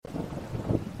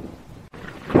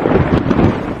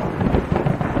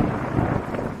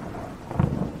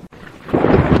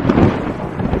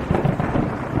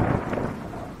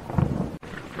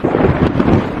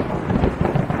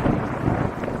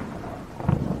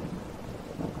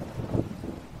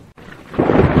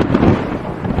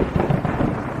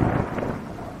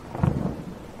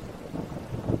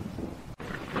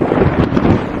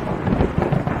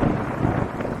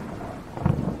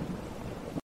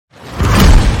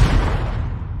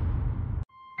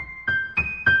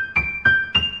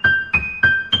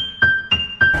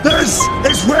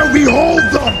This is where we hold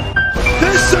them.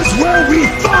 This is where we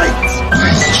fight.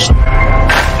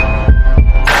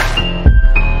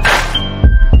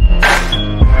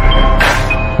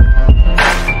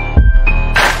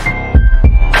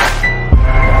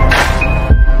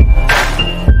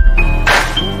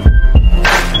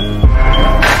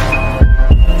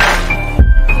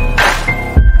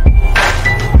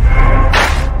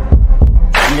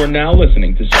 You are now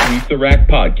listening to Sweep the Rack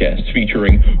podcast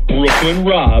featuring Brooklyn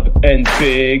Rob and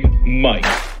Big Mike.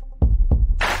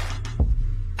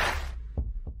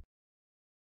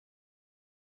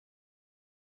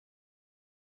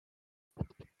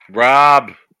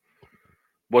 Rob,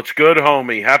 what's good,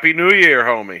 homie? Happy New Year,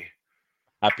 homie.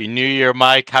 Happy New Year,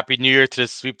 Mike. Happy New Year to the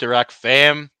Sweep the Rack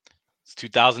fam. It's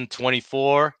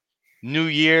 2024. New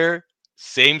Year,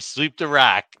 same Sweep the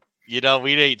Rack. You know,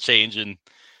 we ain't changing.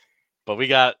 But we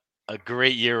got a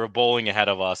great year of bowling ahead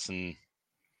of us. And,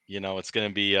 you know, it's going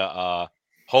to be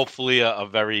hopefully a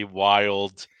very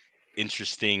wild,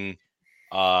 interesting,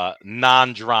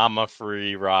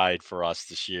 non-drama-free ride for us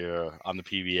this year on the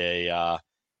PBA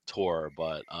tour.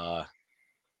 But,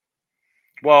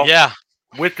 well, yeah.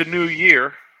 With the new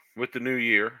year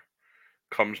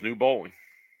comes new bowling.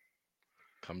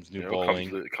 Comes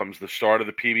bowling. Comes the start of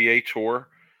the PBA tour.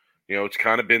 You know, it's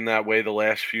kind of been that way the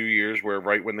last few years, where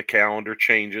right when the calendar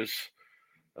changes,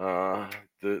 the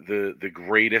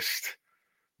greatest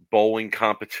bowling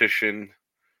competition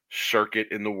circuit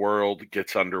in the world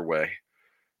gets underway,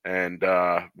 and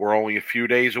we're only a few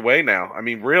days away now. I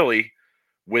mean, really,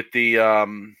 with the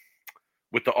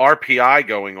RPI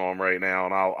going on right now,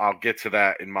 and I'll get to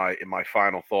that in my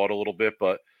final thought a little bit,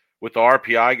 but with the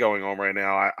RPI going on right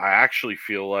now, I actually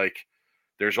feel like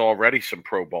there's already some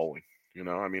pro bowling. You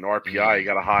know, I mean, RPI, you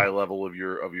got a high level of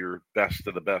your best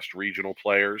of the best regional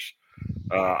players.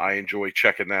 I enjoy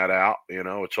checking that out. You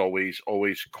know, it's always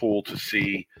cool to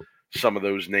see some of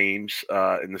those names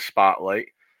in the spotlight.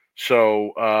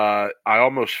 So I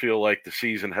almost feel like the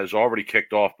season has already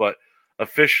kicked off, but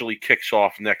officially kicks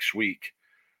off next week,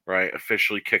 right?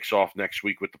 Officially kicks off next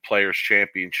week with the Players'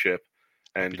 Championship.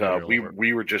 And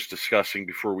we were just discussing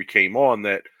before we came on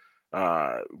that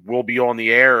we'll be on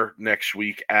the air next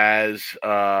week as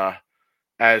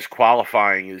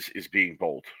qualifying is being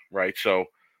bowled, right? So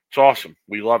it's awesome.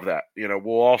 We love that. You know,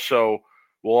 we'll also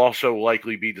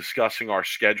likely be discussing our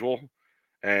schedule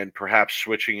and perhaps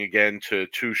switching again to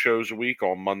 2 shows a week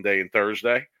on Monday and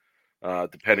Thursday,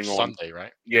 depending on Sunday,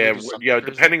 right? Yeah,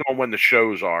 depending on when the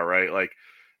shows are, right? Like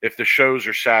if the shows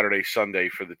are Saturday, Sunday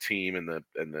for the team and the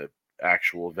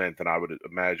actual event, and I would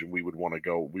imagine we would want to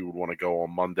go on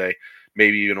Monday,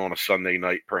 maybe even on a Sunday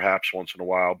night, perhaps once in a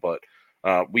while. But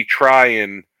we try,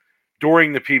 and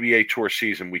during the PBA Tour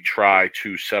season, we try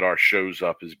to set our shows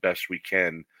up as best we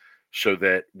can so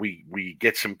that we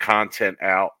get some content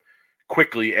out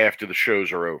quickly after the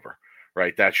shows are over,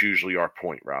 right? That's usually our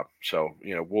point, Rob. So,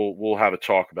 you know, we'll have a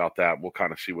talk about that. We'll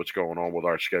kind of see what's going on with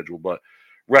our schedule, but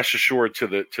rest assured to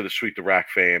the Sweep the Rack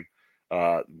fam,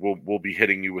 we'll be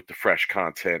hitting you with the fresh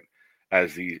content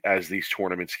as these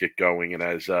tournaments get going and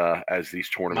as these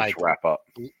tournaments wrap up.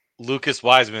 Lucas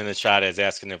Wiseman in the chat is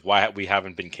asking why we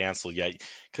haven't been canceled yet.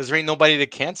 Because there ain't nobody to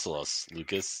cancel us,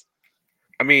 Lucas.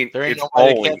 I mean, it's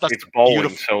bowling. It's bowling.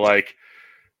 So like,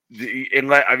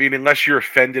 unless you're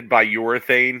offended by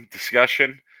urethane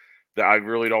discussion, that I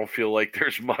really don't feel like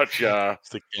there's much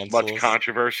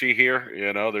controversy here.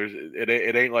 You know,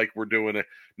 it ain't like we're doing it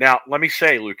now. Let me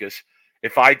say, Lucas,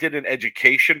 if I did an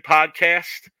education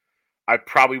podcast, I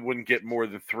probably wouldn't get more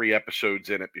than 3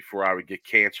 episodes in it before I would get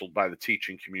canceled by the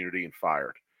teaching community and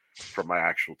fired from my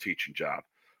actual teaching job.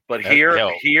 But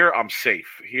here I'm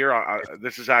safe. Here,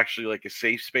 this is actually like a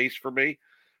safe space for me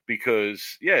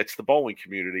because, yeah, it's the bowling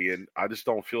community, and I just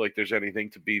don't feel like there's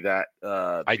anything to be that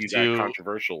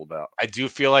controversial about. I do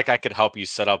feel like I could help you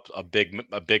set up a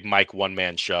big Mike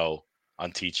one-man show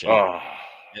on teaching. Oh.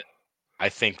 I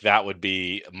think that would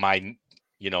be my,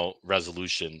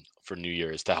 resolution for New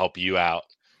Year's, to help you out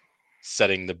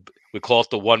we call it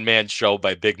the one-man show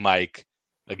by Big Mike,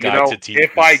 a guide to teach.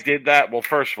 If I did that, well,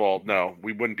 first of all, no,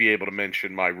 we wouldn't be able to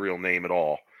mention my real name at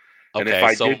all. And if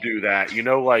I did do that, the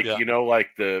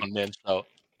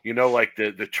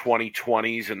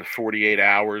 2020s and the 48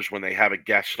 hours when they have a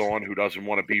guest on who doesn't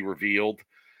want to be revealed,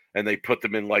 and they put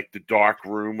them in like the dark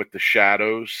room with the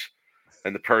shadows,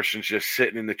 and the person's just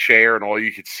sitting in the chair, and all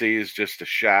you could see is just a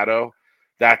shadow.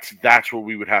 That's what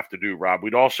we would have to do, Rob.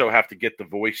 We'd also have to get the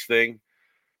voice thing,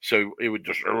 so it would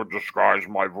disguise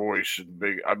my voice. And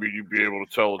you'd be able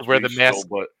to tell it's wear the mask. Still,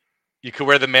 but you could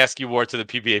wear the mask you wore to the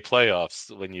PBA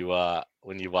playoffs when you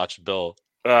watched Bill.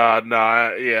 that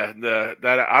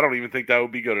I don't even think that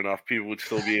would be good enough. People would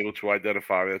still be able to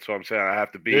identify me. That's what I'm saying. I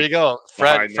have to There be you go.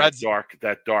 behind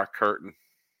that dark curtain.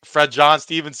 Fred John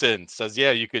Stevenson says,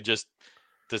 yeah, you could just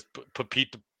put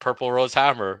Pete the Purple Rose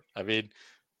Hammer. I mean,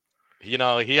 he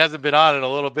hasn't been on in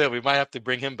a little bit. We might have to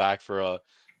bring him back for a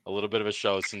little bit of a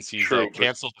show since he's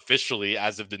canceled officially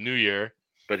as of the new year.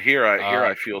 But here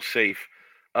I feel safe.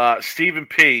 Stephen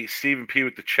P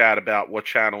with the chat about what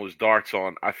channel is Darts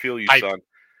on. I feel you, son.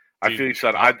 I feel you,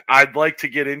 son. I'd like to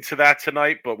get into that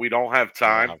tonight, but we don't have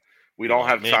time. We don't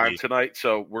have time tonight,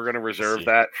 so we're going to reserve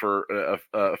that for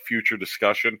a future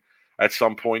discussion at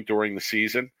some point during the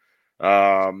season.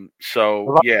 What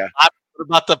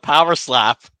about the power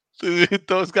slap?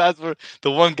 Those guys were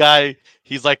the one guy.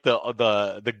 He's like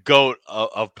the goat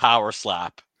of power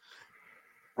slap.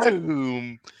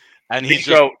 Boom, and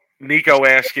Nico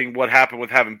asking what happened with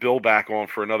having Bill back on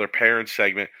for another parent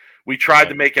segment. We tried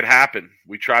to make it happen.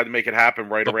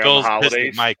 Right around Bill's the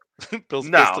holidays. Mike.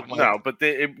 No, but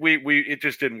it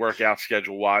just didn't work out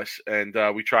schedule wise, and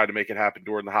we tried to make it happen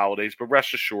during the holidays. But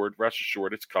rest assured,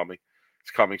 it's coming.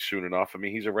 It's coming soon enough. I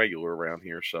mean, he's a regular around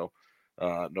here, so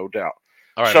no doubt.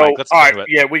 All right, Mike, let's get into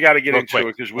it. We got to get into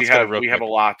it because we have a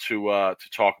lot to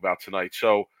talk about tonight.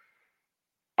 So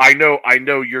I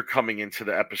know you're coming into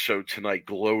the episode tonight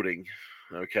gloating,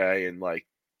 okay, and like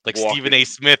Stephen A.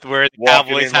 Smith wearing the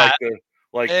Cowboys hat,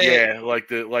 like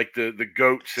the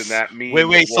goats in that meme.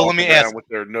 Wait. So let me ask, with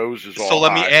their noses all. So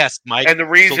let me ask, Mike. And the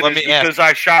reason is because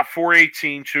I shot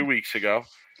 418 2 weeks ago.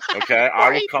 Okay,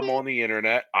 I will come on the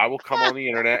internet.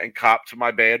 And cop to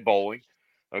my bad bowling.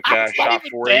 Okay, I shot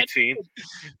 418,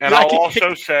 and I'll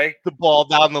also say the ball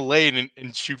down the lane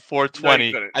and shoot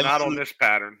 420. Not on this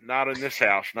pattern, not in this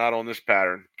house, not on this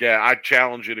pattern. Yeah, I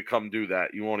challenge you to come do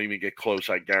that. You won't even get close,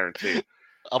 I guarantee you.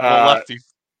 I'll bowl lefties.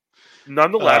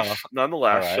 Nonetheless.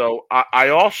 Right. So I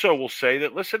also will say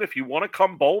that, listen, if you want to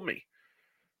come bowl me,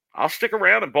 I'll stick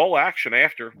around and bowl action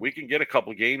after. We can get a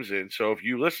couple games in. So if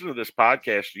you listen to this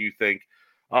podcast and you think,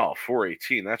 oh,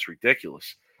 418, that's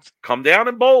ridiculous, come down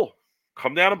and bowl.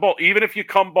 Even if you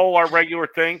come bowl our regular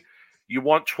thing, you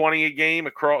want 20 a game,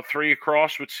 three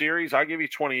across with series, I'll give you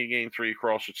 20 a game, 3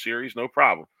 across with series, no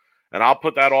problem. And I'll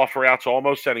put that offer out to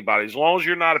almost anybody. As long as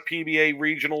you're not a PBA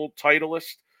regional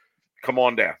titleist, come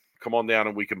on down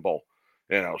and we can bowl.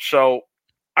 So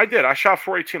I did. I shot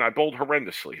 418. I bowled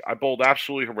horrendously. I bowled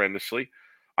absolutely horrendously.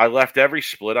 I left every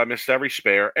split. I missed every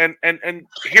spare. And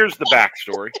here's the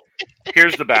backstory.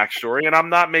 And I'm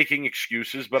not making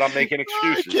excuses, but I'm making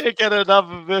excuses. I can't get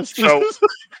enough of this. So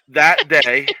that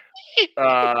day,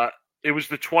 it was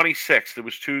the 26th. It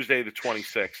was Tuesday the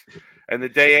 26th. And the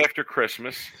day after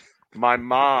Christmas, my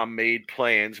mom made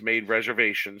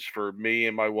reservations for me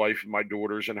and my wife and my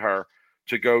daughters and her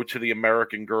to go to the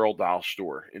American Girl doll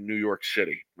store in New York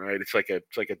City, right? It's like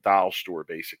a doll store,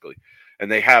 basically.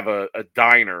 And they have a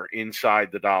diner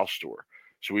inside the doll store.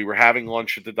 So we were having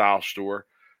lunch at the doll store.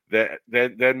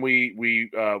 Then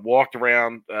we walked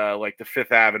around like the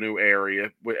Fifth Avenue area.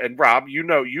 And Rob, you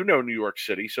know New York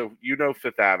City, so you know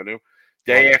Fifth Avenue.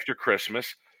 Day after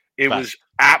Christmas, it was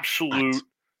absolute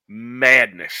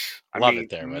madness. Love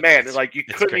it there, madness. Like you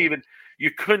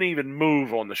couldn't even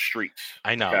move on the streets.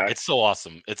 I know. Okay? It's so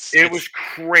awesome. It was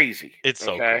crazy. It's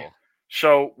so cool.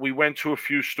 So we went to a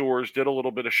few stores, did a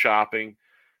little bit of shopping.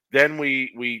 Then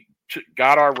we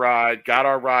got our ride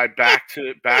back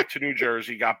to New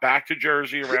Jersey. Got back to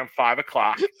Jersey around 5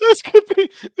 o'clock.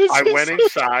 I went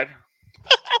inside.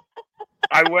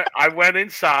 I went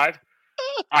inside.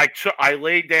 I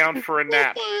laid down for a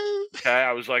nap. Okay,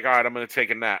 I was like, all right, I'm going to take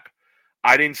a nap.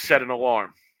 I didn't set an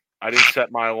alarm. I didn't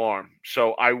set my alarm.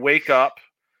 So I wake up,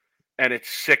 and it's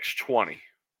 6:20.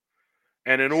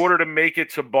 And in order to make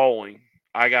it to bowling,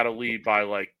 I got to leave by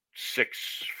like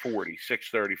 6:40,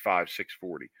 6:35,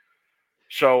 6:40.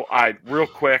 So I, real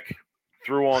quick,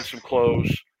 threw on some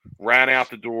clothes, ran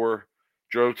out the door,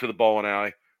 drove to the bowling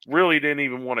alley. Really didn't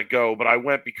even want to go, but I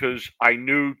went because I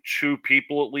knew 2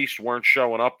 people at least weren't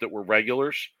showing up that were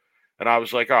regulars. And I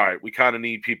was like, all right, we kind of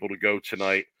need people to go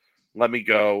tonight. Let me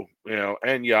go,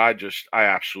 And yeah, I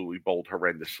absolutely bowled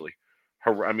horrendously.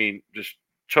 I mean, just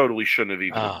totally shouldn't have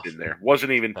even been there.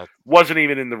 Wasn't even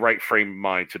in the right frame of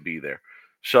mind to be there.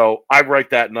 So I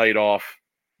write that night off.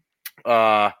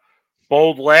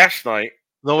 Bowled last night.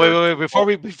 No, wait. Before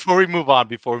we move on,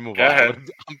 I'm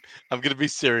going to be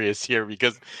serious here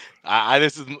because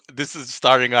this is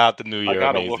starting out the new year.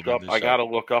 I gotta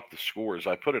look up the scores.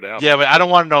 I put it out. Yeah, but I don't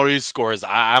want to know these scores.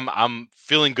 I'm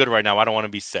feeling good right now. I don't want to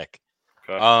be sick.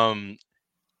 Okay.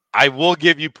 I will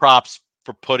give you props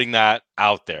for putting that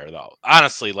out there, though.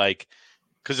 Honestly,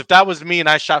 because if that was me and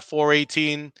I shot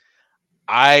 418,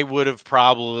 I would have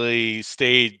probably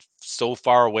stayed so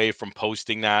far away from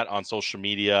posting that on social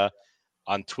media,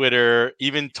 on Twitter,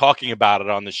 even talking about it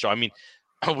on the show. I mean,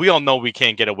 we all know we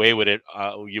can't get away with it.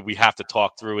 We have to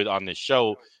talk through it on this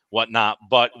show, whatnot.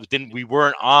 But then we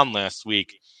weren't on last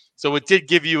week, so it did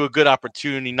give you a good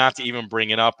opportunity not to even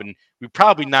bring it up, and we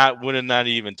probably wouldn't not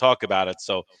even talk about it.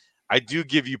 So I do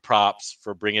give you props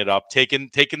for bringing it up, taking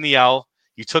the L.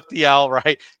 You took the L,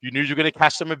 right? You knew you were going to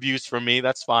catch some abuse from me.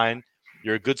 That's fine.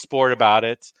 You're a good sport about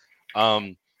it.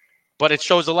 But it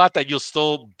shows a lot that you'll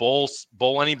still bowl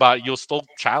anybody. You'll still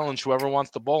challenge whoever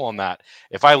wants to bowl on that.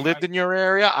 If I lived in your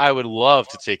area, I would love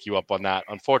to take you up on that.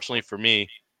 Unfortunately for me,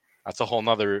 that's a whole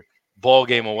nother ball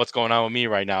game on what's going on with me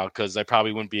right now because I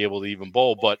probably wouldn't be able to even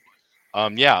bowl. But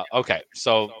yeah, okay.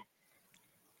 So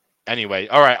anyway,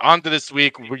 all right, on to this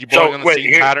week. Were you bowling on the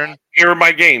same pattern? Here are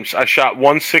my games. I shot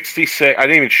 166. I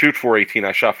didn't even shoot 418.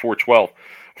 I shot 412.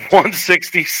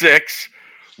 166,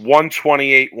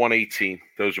 128, 118.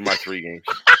 Those are my 3 games.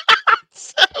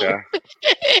 Yeah.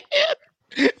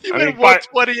 You went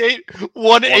 128,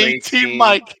 118,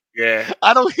 Mike. Yeah.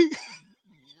 I don't.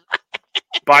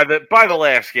 By the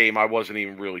last game, I wasn't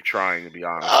even really trying, to be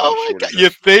honest. Oh my God! You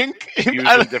think? Using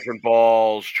different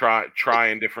balls,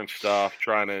 trying different stuff,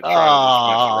 trying to just mess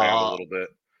around a little bit.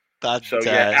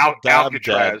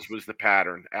 Alcatraz was the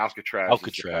pattern. Alcatraz was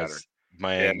the pattern.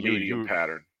 Man, medium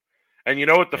pattern. And you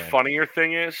know what the funnier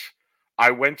thing is?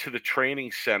 I went to the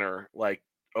training center like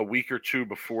a week or 2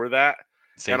 before that,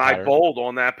 I bowled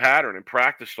on that pattern and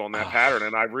practiced on that pattern,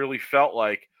 and I really felt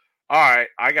like, all right,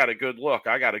 I got a good look.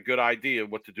 I got a good idea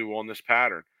of what to do on this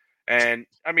pattern. And,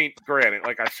 I mean, granted,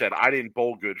 like I said, I didn't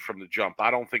bowl good from the jump.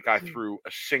 I don't think I threw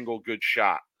a single good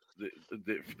shot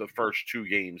the first 2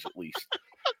 games at least.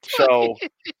 So,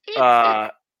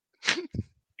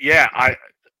 yeah, I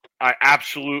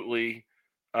absolutely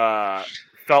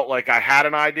felt like I had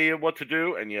an idea of what to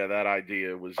do, and yeah, that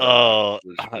idea was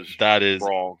that is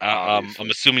wrong. I'm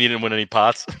assuming you didn't win any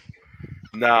pots.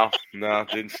 No,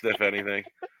 didn't sniff anything.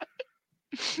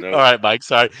 Nope. All right, Mike.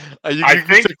 Sorry, you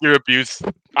took your abuse.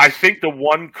 I think the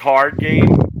 1 card game,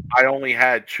 I only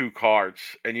had 2 cards,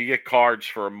 and you get cards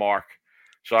for a mark,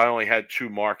 so I only had 2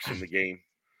 marks in the game.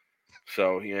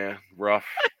 So yeah, rough.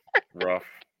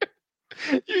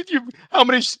 You how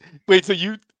many? Wait, so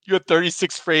you had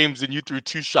 36 frames and you threw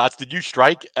 2 shots. Did you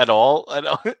strike at all at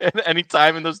any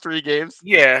time in those 3 games?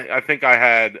 Yeah, I think I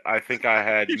had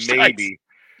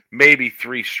maybe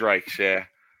 3 strikes. Yeah,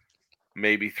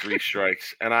 maybe 3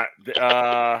 strikes, and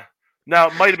no,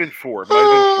 it might have been 4.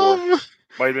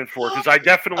 Might have been 4 because I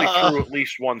definitely threw at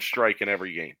least 1 strike in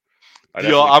every game.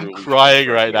 I'm crying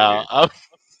right now. I'm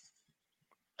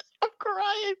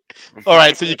crying. All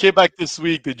right, so you came back this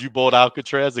week. Did you bowl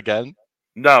Alcatraz again?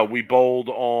 No, we bowled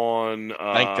on.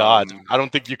 Thank God. I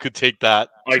don't think you could take that.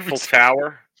 Eiffel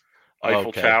Tower.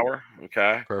 Tower.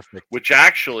 Okay. Perfect. Which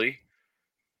actually,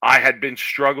 I had been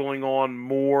struggling on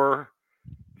more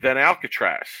than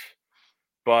Alcatraz,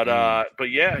 but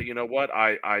yeah, you know what?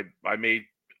 I made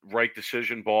right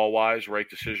decision ball wise, right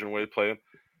decision way to play them.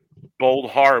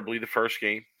 Bowled horribly the first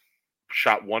game.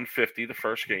 Shot 150 the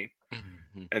first game.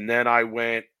 And then I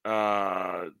went,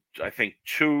 I think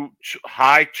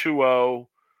high 2-0,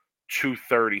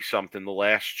 230 something the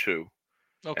last 2.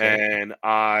 Okay. And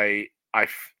I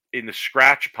in the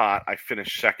scratch pot I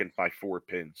finished second by 4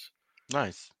 pins.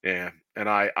 Nice. Yeah, and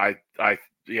I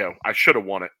should have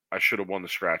won it. I should have won the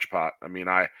scratch pot. I mean,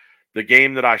 the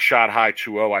game that I shot high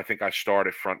 2-0, I think I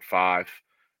started front 5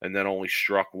 and then only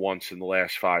struck once in the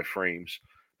last 5 frames.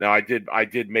 Now I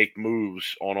did make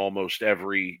moves on almost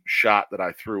every shot that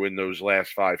I threw in those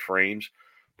last 5 frames,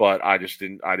 but I just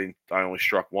didn't. I only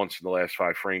struck once in the last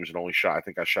 5 frames and only shot. I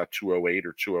think I shot 208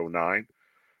 or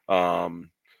 209.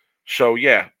 So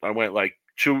yeah, I went like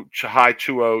high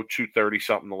 2-0, 230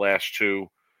 something the last 2,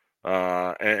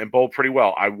 and bowled pretty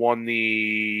well. I won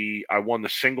the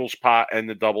singles pot and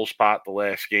the doubles pot the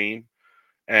last game,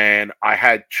 and I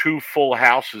had 2 full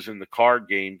houses in the card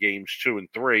game, games 2 and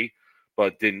 3.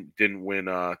 But didn't win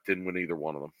either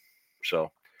one of them.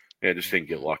 So yeah, just didn't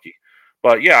get lucky.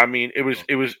 But yeah, I mean, it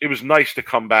was nice to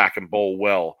come back and bowl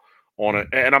well on it.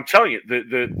 And I'm telling you,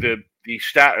 the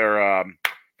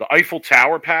Eiffel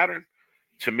Tower pattern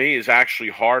to me is actually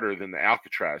harder than the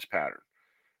Alcatraz pattern.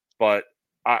 But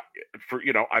I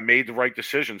made the right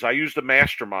decisions. I used the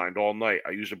mastermind all night.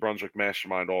 I used the Brunswick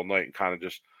mastermind all night and kind of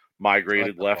just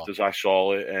migrated left as I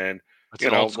saw it. And that's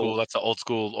an old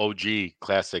school OG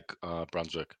classic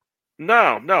Brunswick.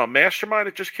 No, Mastermind.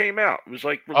 It just came out. It was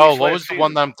like what was the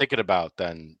one that I'm thinking about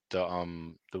then? There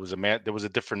was a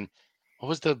different. What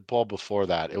was the ball before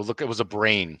that? It was a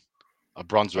brain.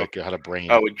 Brunswick had a brain.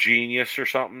 Oh, a Genius or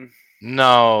something.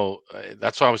 No,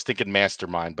 that's why I was thinking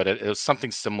Mastermind, but it was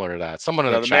something similar to that. Someone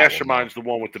in No, the the chat will know. Mastermind's the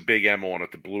one with the big M on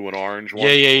it, the blue and orange one.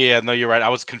 Yeah. No, you're right. I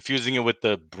was confusing it with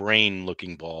the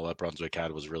brain-looking ball that Brunswick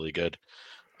had. Was really good.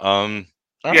 All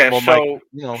Yeah, right, well,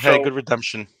 Mike, hey, good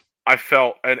redemption. I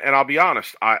felt, and I'll be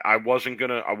honest, I wasn't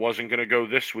gonna go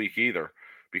this week either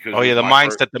because Oh it yeah, was the my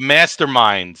first mindset, the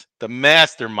mastermind,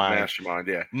 mastermind.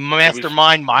 Yeah,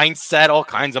 mastermind, mindset, all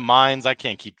kinds of minds. I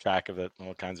can't keep track of it.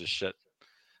 All kinds of shit.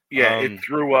 it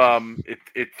threw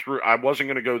it threw. I wasn't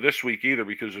gonna go this week either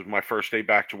because it was my first day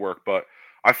back to work, but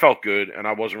I felt good and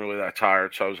I wasn't really that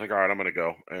tired, so I was like, all right, I'm gonna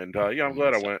go, and yeah, I'm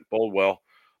glad I went. Bowled well.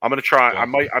 I'm gonna try.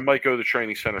 Yeah. I might go to the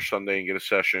training center Sunday and get a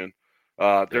session.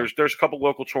 There's a couple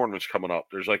local tournaments coming up.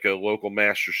 There's like a local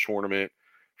Masters tournament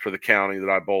for the county that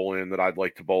I bowl in that I'd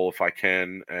like to bowl if I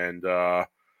can, and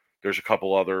there's a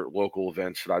couple other local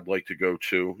events that I'd like to go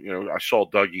to. You know, I saw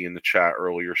Dougie in the chat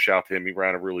earlier. Shout to him. He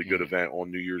ran a really good event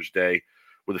on New Year's Day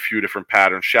with a few different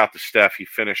patterns. Shout to Steph. He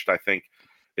finished, I think,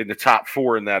 in the top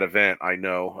 4 in that event. I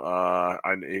know.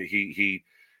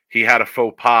 He had a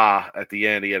faux pas at the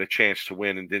end. He had a chance to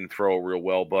win and didn't throw real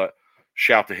well, but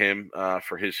shout to him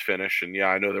for his finish. And yeah,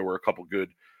 I know there were a couple good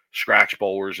scratch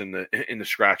bowlers in the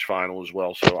scratch final as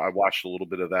well. So I watched a little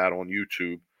bit of that on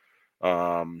YouTube.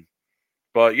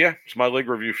 But yeah, it's my league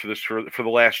review for this for the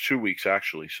last 2 weeks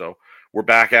actually. So we're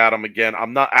back at them again.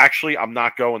 I'm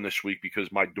not going this week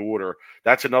because my daughter.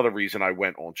 That's another reason I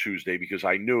went on Tuesday because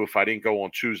I knew if I didn't go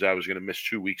on Tuesday, I was going to miss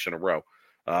 2 weeks in a row.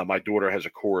 My daughter has a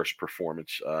chorus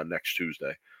performance next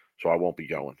Tuesday, so I won't be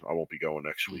going. I won't be going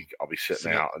next week. I'll be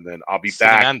sitting out, and then I'll be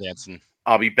back. And dancing.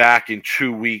 I'll be back in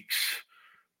 2 weeks,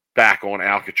 back on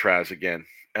Alcatraz again,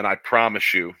 and I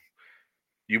promise you.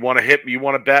 You want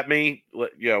to bet me?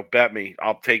 Bet me.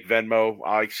 I'll take Venmo.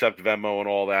 I accept Venmo and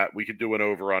all that. We could do an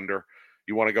over under.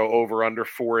 You want to go over under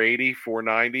 480,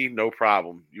 490? No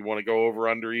problem. You want to go over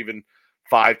under even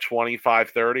 520,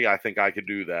 530? I think I could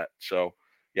do that. So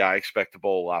yeah, I expect to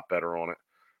bowl a lot better on it.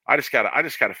 I just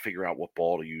gotta figure out what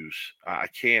ball to use. I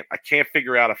can't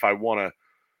figure out if I want to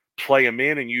play them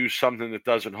in and use something that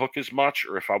doesn't hook as much,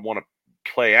 or if I want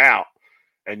to play out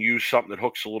and use something that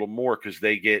hooks a little more because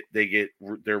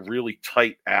they're really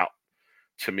tight out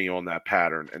to me on that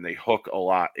pattern and they hook a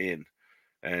lot in.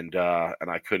 And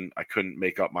I couldn't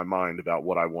make up my mind about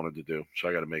what I wanted to do. So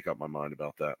I got to make up my mind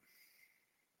about that.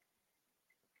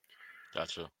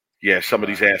 Gotcha. Yeah,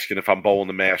 somebody's asking if I'm bowling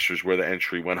the Masters where the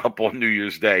entry went up on New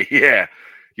Year's Day.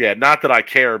 Yeah. Not that I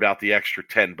care about the extra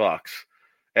 $10.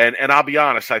 And I'll be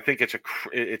honest, I think it's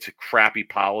a crappy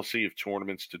policy of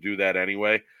tournaments to do that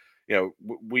anyway. You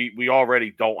know, we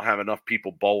already don't have enough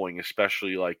people bowling,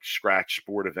 especially like scratch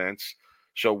sport events.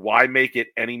 So why make it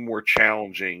any more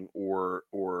challenging or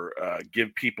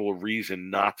give people a reason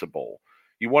not to bowl?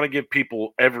 You want to give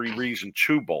people every reason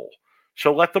to bowl.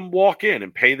 So let them walk in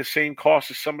and pay the same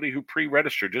cost as somebody who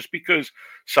pre-registered. Just because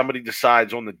somebody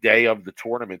decides on the day of the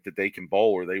tournament that they can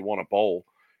bowl or they want to bowl.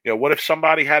 You know, what if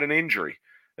somebody had an injury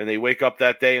and they wake up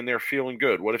that day and they're feeling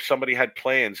good? What if somebody had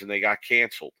plans and they got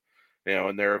canceled? You know,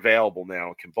 and they're available now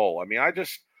and can bowl. I mean, I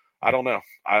don't know.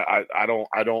 I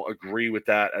don't agree with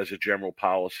that as a general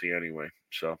policy anyway.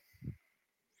 So,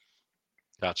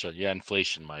 Gotcha. Yeah,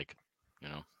 inflation, Mike. You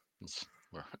know.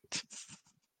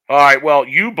 All right. Well,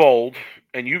 you bowled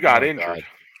and you got injured. God.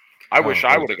 I wish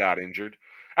I would have got injured.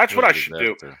 That's what I should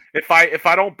do. If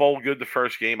I don't bowl good the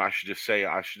first game, I should just say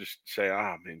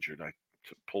I'm injured. I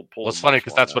pull. Well, it's funny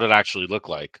because that's what it actually looked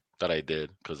like that I did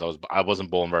because I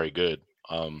wasn't bowling very good.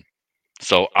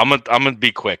 So I'm gonna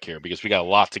be quick here because we got a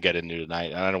lot to get into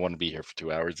tonight, and I don't want to be here for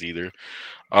 2 hours either.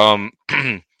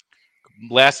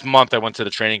 Last month I went to the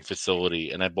training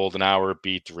facility and I bowled an hour at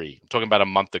B3. I'm talking about a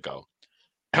month ago.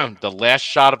 The last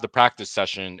shot of the practice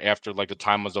session, after like the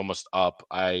time was almost up,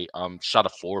 I shot a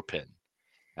 4-pin,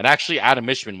 and actually Adam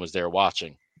Mishman was there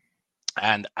watching.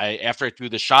 And after I threw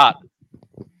the shot,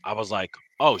 I was like,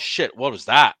 "Oh shit, what was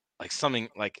that?" Like something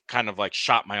like kind of like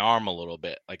shot my arm a little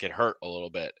bit, like it hurt a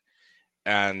little bit.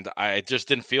 And I just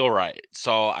didn't feel right.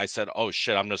 So I said, "Oh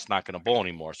shit, I'm just not going to bowl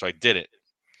anymore." So I did it.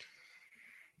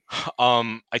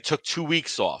 I took 2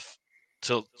 weeks off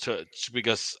to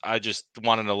because I just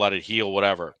wanted to let it heal,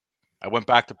 whatever. I went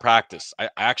back to practice. I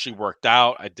actually worked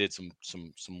out. I did some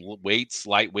weights,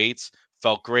 light weights.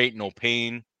 Felt great, no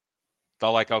pain.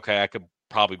 Felt like okay, I could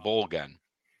probably bowl again.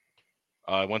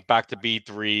 I went back to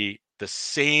B3. The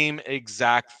same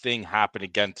exact thing happened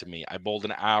again to me. I bowled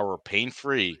an hour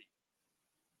pain-free.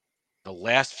 The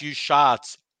last few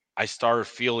shots, I started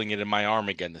feeling it in my arm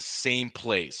again, the same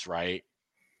place, right?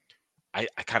 I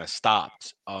kind of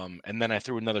stopped. And then I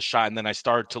threw another shot, and then I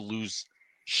started to lose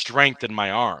strength in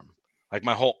my arm. Like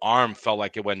my whole arm felt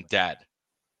like it went dead.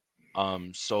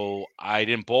 So I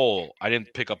didn't bowl. I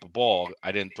didn't pick up a ball.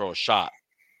 I didn't throw a shot.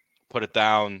 Put it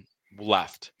down,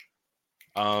 left.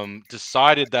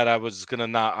 Decided that I wasn't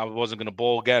gonna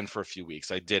bowl again for a few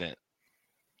weeks. I didn't.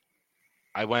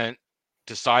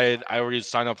 Decided I already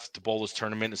signed up to bowl this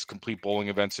tournament. It's complete bowling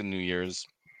events in New Year's.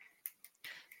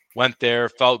 Went there,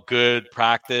 felt good,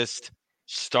 practiced,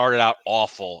 started out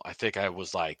awful. I think I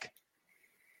was like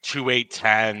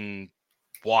 2-8-10,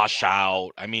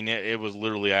 washout. I mean, it was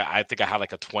literally, I think I had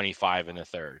like a 25 in the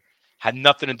third. Had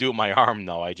nothing to do with my arm,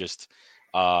 though. I just,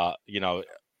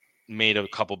 made a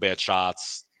couple bad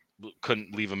shots,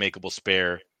 couldn't leave a makeable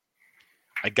spare.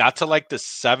 I got to like the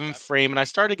 7th frame, and I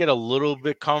started to get a little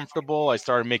bit comfortable. I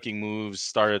started making moves,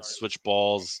 started to switch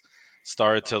balls,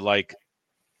 started to like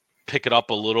pick it up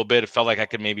a little bit. It felt like I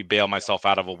could maybe bail myself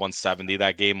out of a 170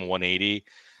 that game, a 180.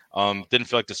 Didn't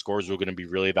feel like the scores were going to be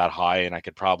really that high, and I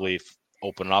could probably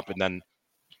open it up. And then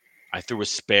I threw a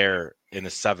spare in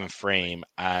the 7th frame,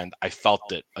 and I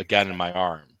felt it again in my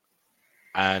arm,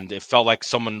 and it felt like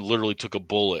someone literally took a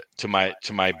bullet to my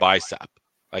bicep.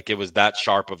 Like it was that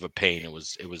sharp of a pain. It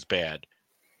was bad.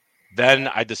 Then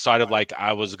I decided like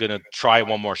I was gonna try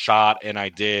one more shot, and I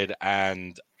did.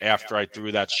 And after I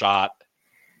threw that shot,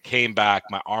 came back,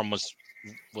 my arm was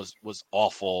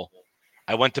awful.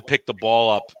 I went to pick the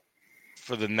ball up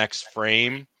for the next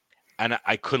frame, and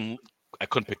I couldn't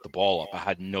pick the ball up. I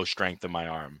had no strength in my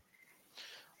arm.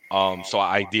 So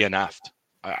I DNF'd.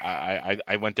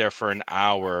 I went there for an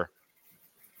hour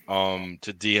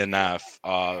to DNF,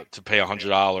 to pay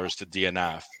 $100 to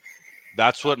DNF.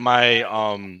 That's what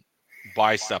my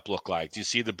bicep looked like. Do you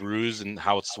see the bruise and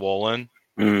how it's swollen?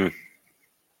 Mm.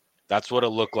 That's what it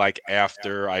looked like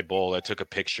after I bowled. I took a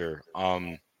picture.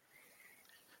 I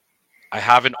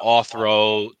have an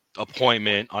ortho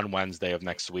appointment on Wednesday of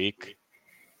next week.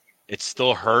 It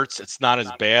still hurts. It's not as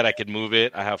bad. I can move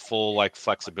it. I have full like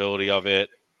flexibility of it.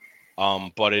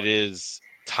 But it is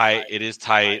tight. It is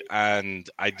tight, and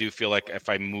I do feel like if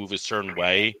I move a certain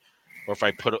way, or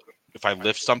if I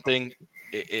lift something,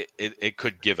 it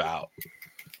could give out.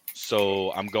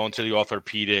 So I'm going to the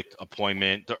orthopedic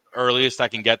appointment. The earliest I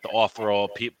can get the ortho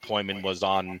appointment was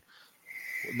on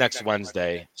next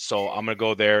Wednesday. So I'm going to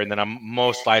go there, and then I'm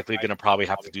most likely going to probably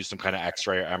have to do some kind of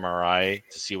X-ray or MRI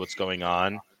to see what's going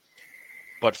on.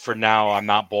 But for now, I'm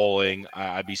not bowling.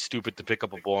 I'd be stupid to pick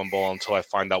up a bowling ball until I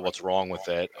find out what's wrong with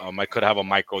it. I could have a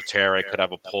micro tear. I could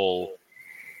have a pull.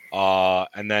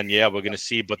 And then, we're going to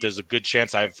see. But there's a good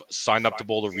chance I've signed up to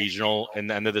bowl the regional in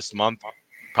the end of this month.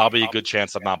 Probably a good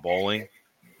chance I'm not bowling.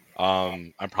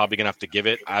 I'm probably going to have to give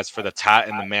it. As for the TAT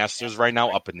and the Masters right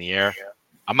now, up in the air.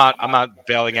 I'm not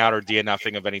bailing out or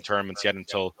DNFing of any tournaments yet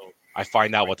until I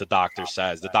find out what the doctor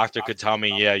says. The doctor could tell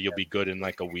me, you'll be good in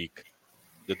like a week.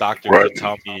 The doctor could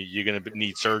tell me you're going to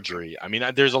need surgery. I mean,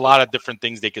 there's a lot of different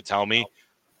things they could tell me.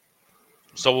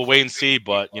 So we'll wait and see.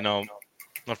 But,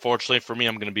 unfortunately for me,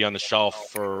 I'm going to be on the shelf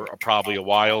for probably a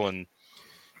while. And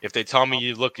if they tell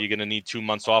me, look, you're going to need 2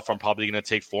 months off, I'm probably going to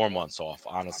take 4 months off.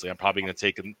 Honestly, I'm probably going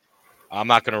to I'm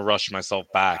not going to rush myself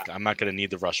back. I'm not going to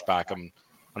need to rush back. I'm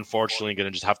unfortunately going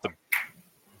to just have to,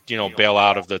 bail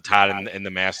out of the TAT and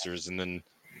the Masters, and then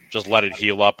just let it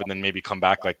heal up, and then maybe come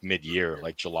back like mid-year,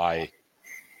 like July.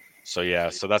 So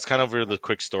that's kind of the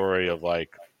quick story of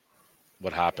like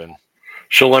what happened.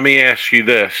 So let me ask you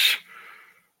this: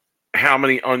 how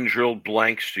many undrilled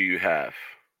blanks do you have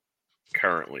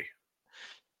currently?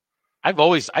 I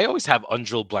always have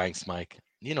undrilled blanks, Mike.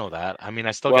 You know that. I mean,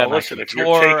 I still got listen, my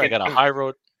tour. I got a high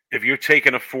road. If you're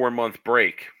taking a 4-month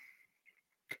break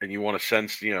and you want to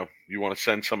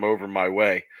send some over my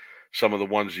way, some of the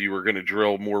ones you were going to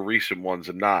drill, more recent ones,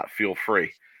 and not, feel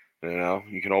free.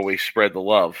 You can always spread the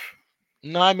love.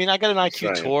 No, I mean, I got an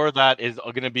IQ tour that is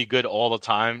going to be good all the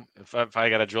time. If I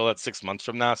got to drill that 6 months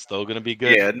from now, it's still going to be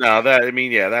good. Yeah, no, that's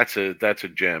a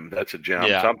gem. That's a gem.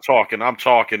 Yeah. I'm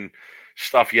talking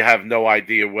stuff you have no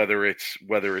idea whether it's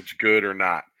good or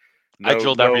not. I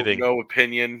drilled everything. No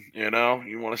opinion. You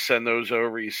want to send those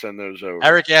over, you send those over.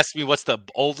 Eric asked me what's the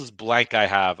oldest blank I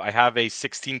have. I have a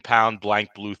 16-pound blank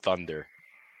Blue Thunder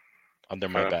under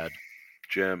my bed.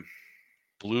 Gem.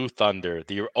 Blue Thunder,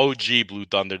 the OG Blue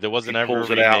Thunder. There wasn't ever a remake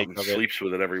pulls it out and of sleeps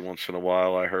with it every once in a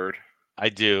while, I heard. I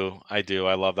do. I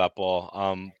love that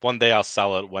ball. One day I'll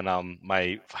sell it when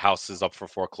my house is up for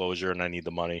foreclosure and I need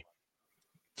the money.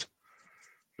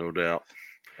 No doubt.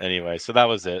 Anyway, so that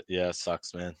was it. Yeah, it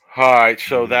sucks, man. All right,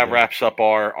 so that wraps up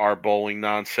our bowling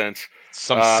nonsense.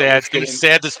 Some sad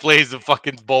displays of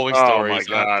fucking bowling stories.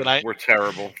 Oh my God, we're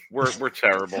terrible. We're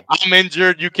terrible. I'm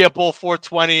injured. You can't bowl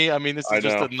 420. I mean, this is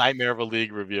just a nightmare of a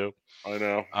league review. I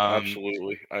know. Um,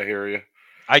 Absolutely. I hear you.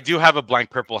 I do have a blank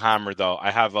purple hammer though. I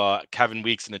have Kevin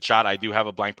Weeks in the chat. I do have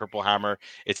a blank purple hammer.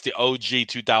 It's the OG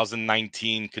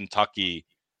 2019 Kentucky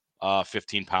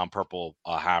 15-pound purple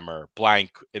hammer,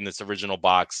 blank in this original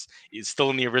box. It's still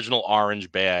in the original orange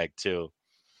bag too.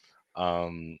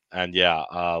 And yeah,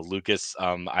 Lucas,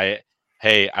 I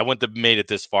wouldn't have made it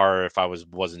this far if I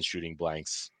wasn't shooting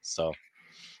blanks. So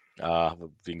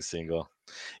being single.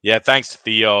 Yeah, thanks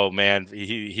Theo, man.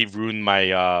 He ruined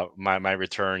my my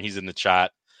return. He's in the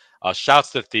chat.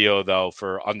 Shouts to Theo though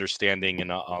for understanding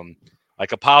and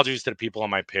like apologies to the people on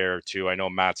my pair too. I know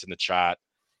Matt's in the chat.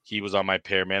 He was on my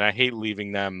pair, man. I hate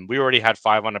leaving them. We already had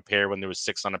 5 on a pair when there was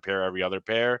 6 on a pair every other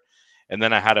pair. And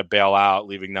then I had to bail out,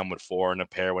 leaving them with 4 in a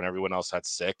pair when everyone else had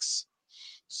 6.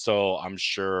 So I'm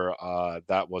sure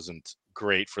that wasn't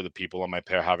great for the people on my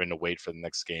pair having to wait for the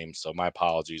next game. So my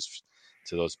apologies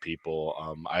to those people.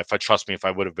 If I trust me, if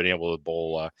I would have been able to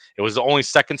bowl, it was the only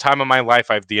second time in my life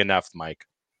I've DNF'd, Mike.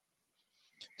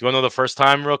 Do you want to know the first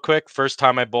time, real quick? First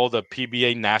time I bowled a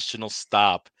PBA national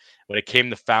stop when it came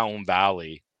to Fountain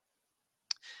Valley,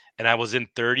 and I was in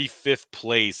 35th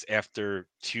place after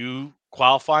 2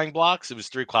 qualifying blocks. It was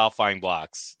 3 qualifying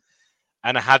blocks,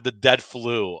 and I had the dead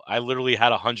flu. I literally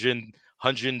had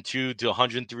 102 to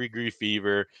 103 degree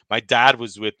fever. My dad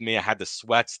was with me. I had the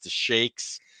sweats, the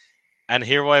shakes. And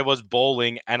here I was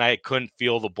bowling, and I couldn't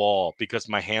feel the ball because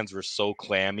my hands were so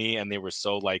clammy, and they were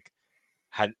so like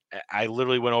I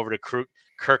literally went over to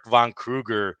Kirk Von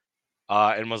Kruger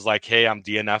and was like, "Hey, I'm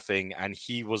DNFing," and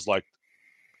he was like,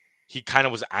 he kind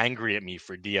of was angry at me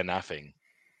for DNFing,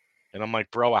 and I'm like,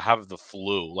 "Bro, I have the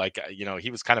flu." Like, he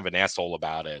was kind of an asshole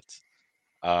about it.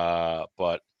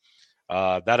 But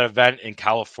that event in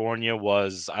California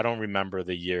was, I don't remember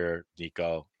the year,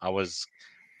 Nico. I was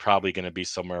probably going to be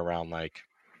somewhere around like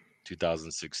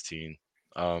 2016.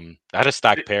 I had a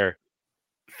stack pair.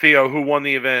 Theo, who won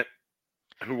the event?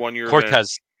 Who won your event?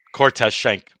 Cortez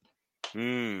Schenk.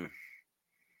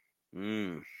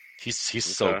 He's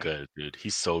so good, dude.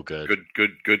 He's so good.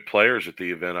 Good players at the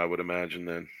event, I would imagine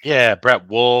then. Yeah, Brett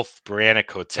Wolf, Brianna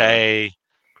Cote, Okay.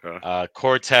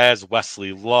 Cortez,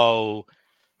 Wesley Lowe.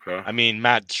 Okay. I mean,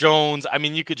 Matt Jones. I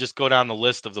mean, you could just go down the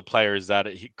list of the players that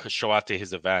he could show out to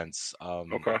his events.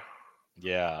 Okay.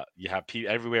 Yeah, you have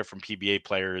everywhere from PBA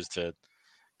players to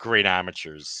great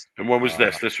amateurs. And when was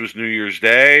this? This was New Year's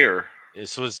Day, or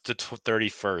this was the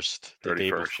 31st, the day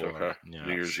 31st? before. Okay. Yeah,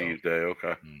 New Year's Eve day.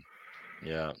 Okay.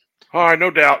 Yeah. All right, no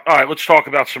doubt. All right, let's talk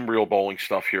about some real bowling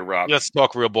stuff here, Rob. Let's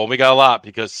talk real bowl. We got a lot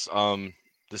because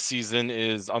the season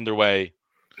is underway.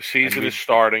 The season is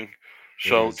starting.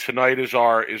 So tonight is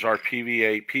our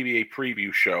PBA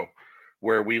preview show,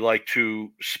 where we like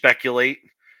to speculate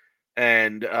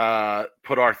and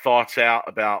put our thoughts out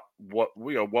about what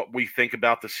we think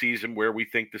about the season, where we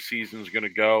think the season is going to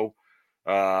go,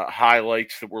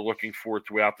 highlights that we're looking for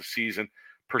throughout the season,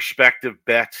 perspective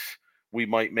bets we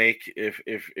might make if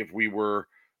we were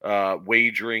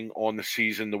wagering on the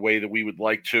season the way that we would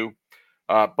like to.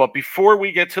 But before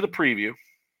we get to the preview,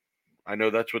 I know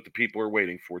that's what the people are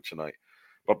waiting for tonight.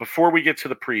 But before we get to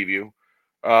the preview,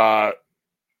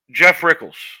 Jeff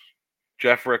Richgels,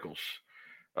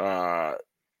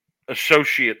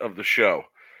 associate of the show,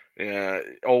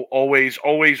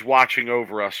 always watching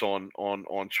over us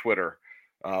on Twitter,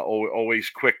 always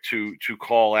quick to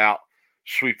call out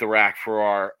Sweep the Rack for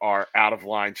our out of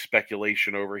line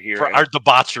speculation over here, for our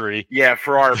debauchery. Yeah,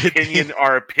 for our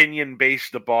opinion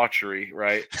based debauchery,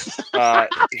 right?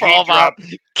 All about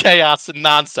chaos and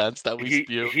nonsense that we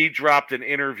spew. He dropped an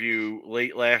interview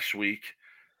late last week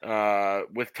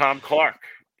with Tom Clark.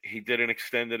 He did an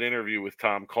extended interview with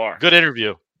Tom Clark. Good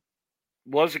interview.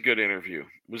 Was a good interview.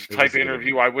 Was the type of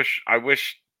interview I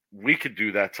wish we could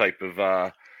do that type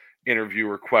of interview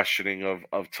or questioning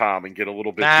of Tom and get a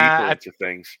little bit deeper into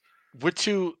things. We're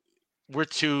too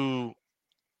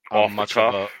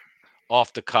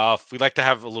off the cuff. We like to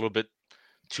have a little bit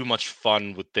too much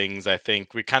fun with things. I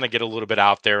think we kind of get a little bit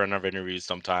out there in our interviews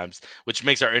sometimes, which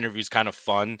makes our interviews kind of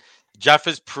fun. Jeff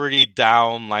is pretty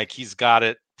down, like he's got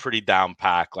it pretty down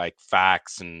packed, like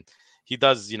facts, and he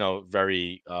does,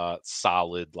 very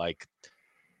solid, like,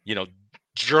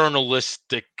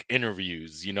 journalistic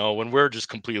interviews, when we're just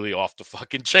completely off the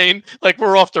fucking chain, like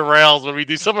we're off the rails when we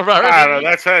do some of our interviews. I don't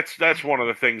know, that's one of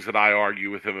the things that I argue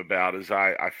with him about is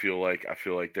I feel like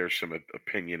there's some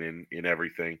opinion in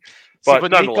everything.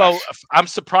 But Nico, I'm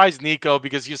surprised, Nico,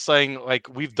 because you're saying like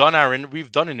we've done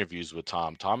interviews with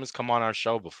Tom. Tom has come on our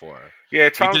show before. Yeah,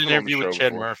 Tom did an interview with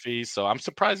Chad Murphy, so I'm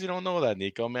surprised you don't know that,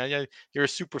 Nico, man. Yeah, you're a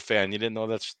super fan. You didn't know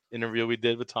that interview we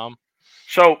did with Tom?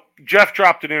 So Jeff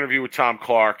dropped an interview with Tom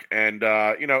Clark, and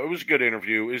it was a good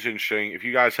interview. It was interesting. If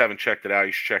you guys haven't checked it out,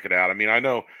 you should check it out. I mean, I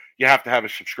know you have to have a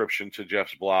subscription to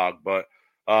Jeff's blog, but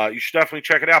you should definitely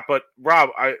check it out. But Rob,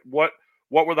 what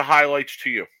were the highlights to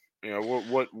you? You know,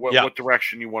 what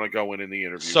direction you want to go in the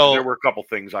interview? So there were a couple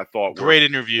things I thought great were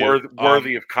interview,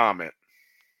 worthy of comment.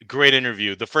 Great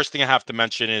interview. The first thing I have to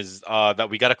mention is that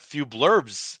we got a few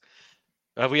blurbs.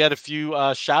 We had a few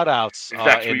shout outs. If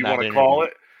that's what you want to call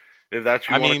it. If that's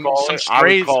what you want to call some it,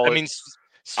 strays.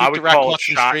 I would call it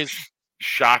strays.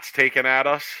 Shots taken at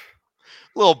us.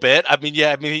 A little bit.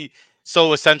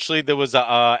 So essentially, there was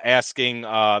a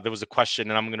there was a question,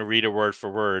 and I'm going to read it word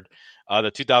for word. The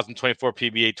 2024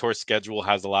 PBA Tour schedule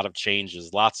has a lot of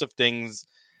changes, lots of things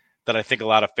that I think a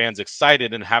lot of fans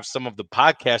excited, and have some of the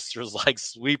podcasters like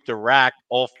Sweep the Rack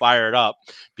all fired up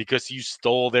because you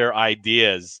stole their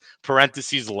ideas.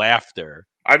 Parentheses laughter.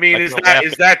 I mean, is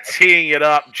that teeing it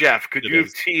up, Jeff? Could you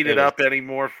have teed it up any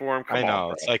more for him? I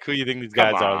know. It's like, who do you think these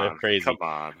guys are? They're crazy. Come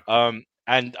on.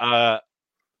 And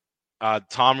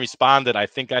Tom responded, I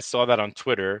think I saw that on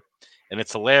Twitter, and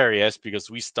it's hilarious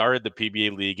because we started the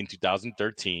PBA League in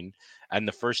 2013, and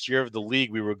the first year of the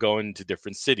league, we were going to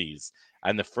different cities.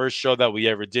 And the first show that we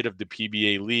ever did of the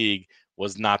PBA League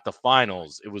was not the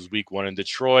finals. It was week 1 in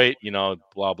Detroit,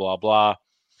 blah, blah, blah.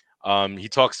 He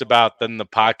talks about then the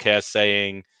podcast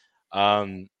saying,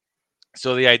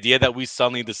 so the idea that we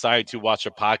suddenly decided to watch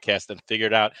a podcast and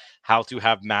figured out how to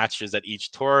have matches at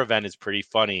each tour event is pretty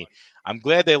funny. I'm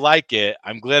glad they like it.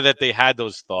 I'm glad that they had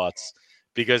those thoughts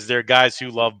because they're guys who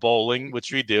love bowling,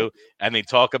 which we do, and they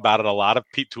talk about it to a lot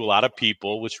of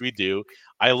people, which we do.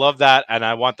 I love that, and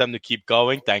I want them to keep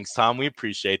going. Thanks, Tom. We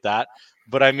appreciate that.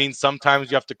 But I mean, sometimes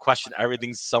you have to question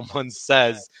everything someone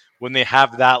says when they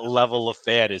have that level of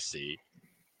fantasy.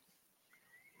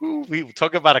 We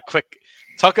talk about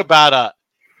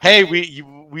hey,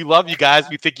 we love you guys.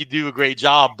 We think you do a great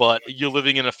job, but you're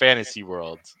living in a fantasy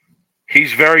world.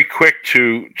 He's very quick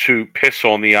to piss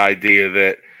on the idea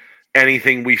that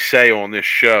anything we say on this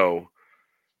show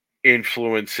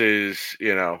influences,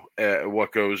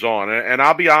 what goes on. And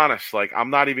I'll be honest, like, I'm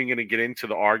not even going to get into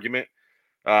the argument.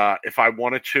 If I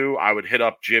wanted to, I would hit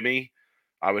up Jimmy.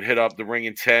 I would hit up the Ring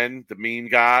and 10, the Meme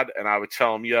God, and I would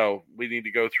tell him, yo, we need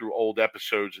to go through old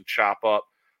episodes and chop up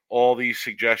all these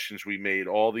suggestions we made,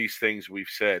 all these things we've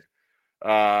said.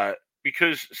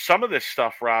 Because some of this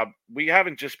stuff, Rob, we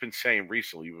haven't just been saying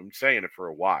recently. We've been saying it for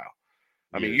a while.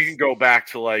 I mean, you can go back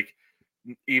to like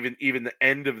even the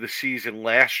end of the season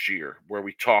last year where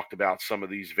we talked about some of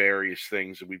these various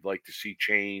things that we'd like to see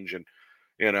change. And,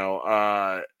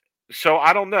 so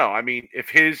I don't know. I mean, if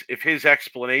his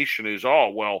explanation is, oh,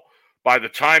 well, by the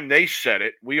time they said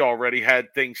it, we already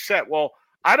had things set. Well,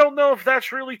 I don't know if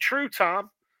that's really true, Tom.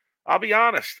 I'll be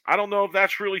honest. I don't know if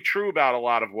that's really true about a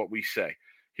lot of what we say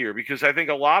here, because I think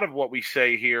a lot of what we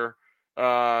say here,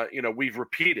 we've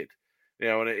repeated,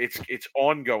 and it's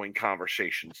ongoing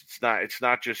conversations. It's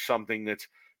not just something that's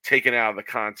taken out of the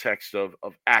context of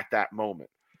at that moment.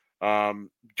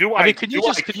 Do I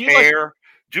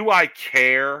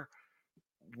care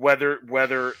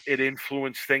whether it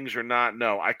influenced things or not?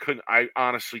 No, I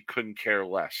honestly couldn't care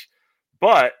less.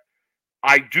 But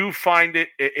I do find it,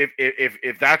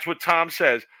 if that's what Tom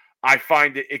says, I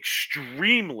find it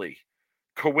extremely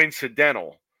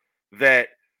coincidental that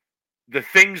the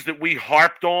things that we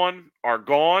harped on are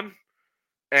gone,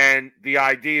 and the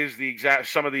ideas,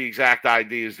 some of the exact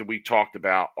ideas that we talked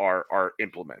about are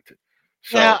implemented.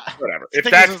 So whatever.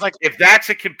 If that's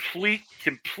a complete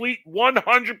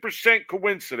 100%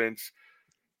 coincidence,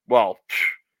 well,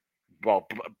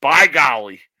 by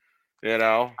golly,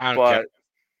 I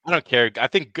don't care. I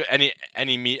think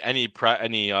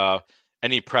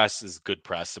any press is good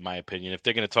press, in my opinion. If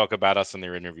they're going to talk about us in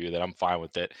their interview, then I'm fine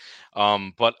with it.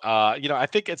 I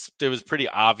think it was pretty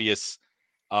obvious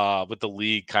with the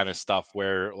league kind of stuff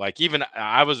where, like, even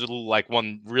I was like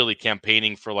one really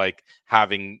campaigning for like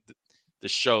having the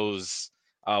shows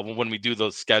when we do the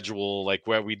schedule, like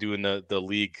where we do in the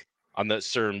league on the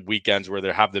certain weekends where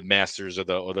they have the Masters or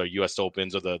the U.S.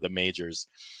 Opens or the majors.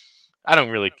 I don't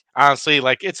really, honestly,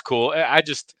 like, it's cool. I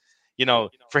just,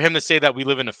 for him to say that we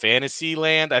live in a fantasy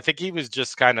land, I think he was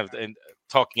just kind of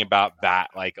talking about that,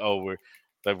 like, oh,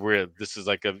 this is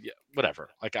like whatever.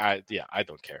 Like, I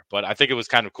don't care. But I think it was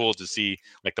kind of cool to see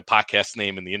like the podcast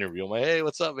name in the interview. I'm like, hey,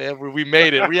 what's up, man? We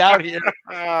made it. We out here.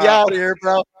 We out here,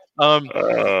 bro.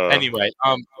 Anyway,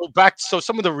 back to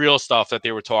some of the real stuff that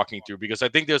they were talking through, because I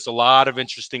think there's a lot of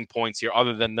interesting points here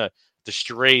other than the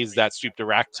strays that Sweep the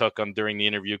Rack took on during the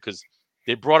interview, because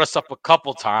they brought us up a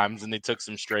couple times and they took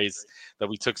some strays that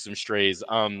we took some strays.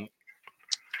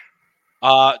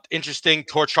 Interesting.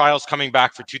 Tour trials coming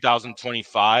back for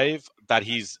 2025. That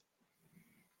he's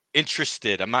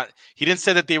interested. He didn't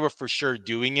say that they were for sure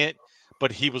doing it,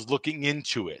 but he was looking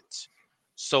into it.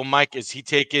 So, Mike, is he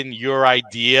taking your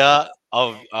idea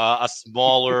of a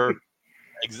smaller,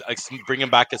 bringing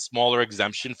back a smaller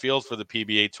exemption field for the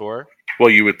PBA Tour? Well,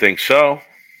 you would think so,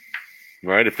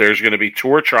 right? If there's going to be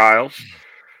tour trials,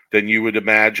 then you would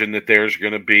imagine that there's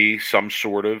going to be some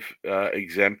sort of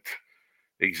exempt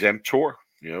tour,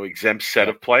 exempt set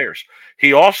of players.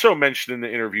 He also mentioned in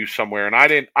the interview somewhere, and I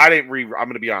didn't read. I'm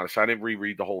going to be honest, I didn't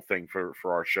reread the whole thing for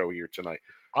our show here tonight.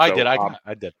 I did.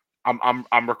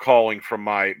 I'm recalling from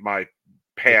my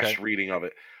past reading of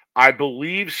it. I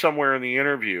believe somewhere in the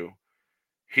interview,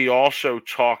 he also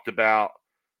talked about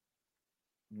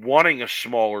wanting a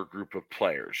smaller group of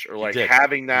players, or like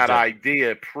having that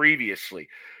idea previously,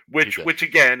 which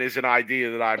again is an idea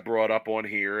that I brought up on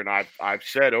here, and I've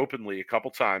said openly a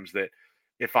couple times that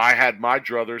if I had my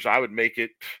druthers, I would make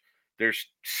it. There's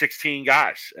 16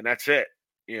 guys, and that's it.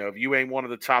 If you ain't one of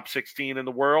the top 16 in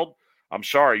the world, I'm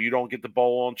sorry, you don't get the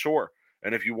bowl on tour.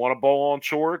 And if you want to bowl on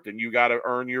tour, then you got to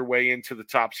earn your way into the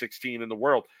top 16 in the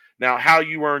world. Now, how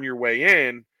you earn your way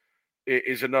in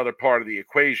is another part of the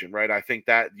equation, right? I think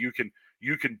that you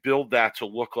can build that to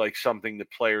look like something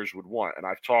that players would want, and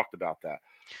I've talked about that.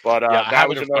 But that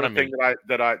was another thing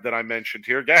that I mentioned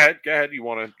here. Go ahead. You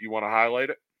want to highlight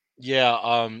it?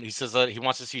 Yeah, he says that he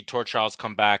wants to see tour trials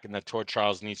come back, and that tour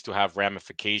trials needs to have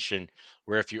ramification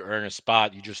where if you earn a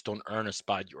spot, you just don't earn a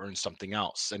spot, you earn something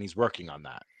else, and he's working on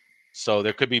that. So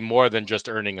there could be more than just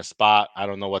earning a spot. I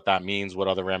don't know what that means, what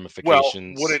other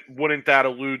ramifications. Well, wouldn't that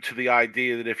allude to the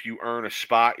idea that if you earn a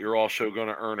spot, you're also going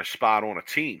to earn a spot on a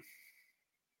team?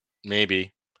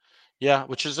 Maybe. Yeah,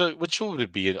 which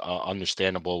would be an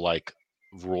understandable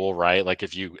rule, right? Like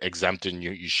if you exempt and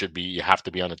you have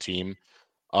to be on a team.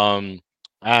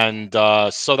 And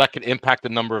so that could impact the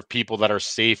number of people that are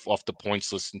safe off the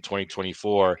points list in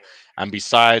 2024. And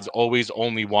besides always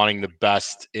only wanting the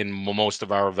best in most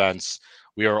of our events,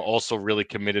 we are also really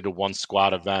committed to one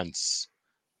squad events.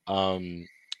 And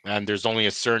there's only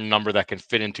a certain number that can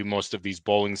fit into most of these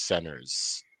bowling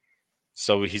centers.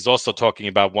 So he's also talking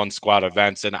about one squad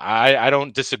events, and I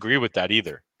don't disagree with that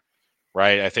either,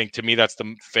 right? I think to me that's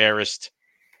the fairest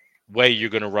way you're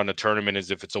going to run a tournament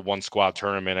is if it's a one squad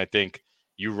tournament. I think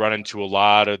you run into a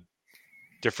lot of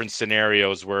different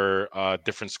scenarios where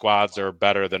different squads are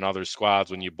better than other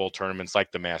squads when you bowl tournaments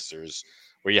like the Masters,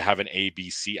 where you have an A, B,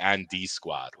 C, and D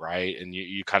squad, right? And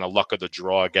you kind of luck of the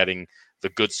draw getting the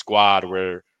good squad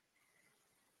where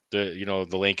the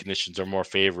lane conditions are more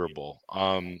favorable.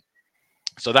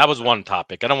 So that was one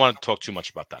topic. I don't want to talk too much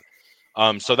about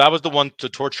that. So that was the one, to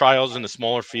tour trials in the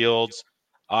smaller fields.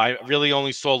 I really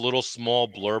only saw a little small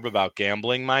blurb about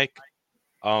gambling, Mike.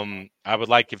 I would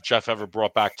like, if Jeff ever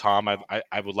brought back Tom,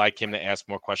 I would like him to ask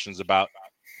more questions about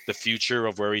the future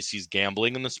of where he sees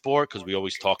gambling in the sport, because we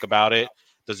always talk about it.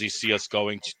 Does he see us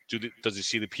going to does he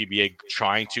see the PBA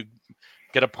trying to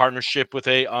get a partnership with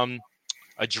a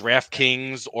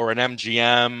DraftKings or an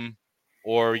MGM,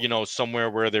 or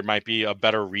somewhere where there might be a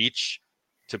better reach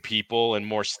to people in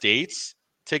more states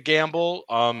to gamble?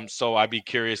 So I'd be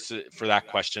curious for that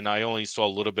question. I only saw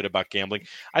a little bit about gambling.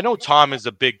 I know Tom is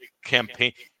a big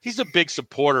he's a big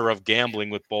supporter of gambling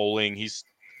with bowling.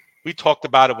 We talked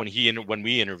about it when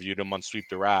we interviewed him on Sweep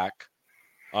the Rack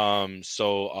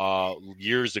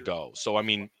years ago. So I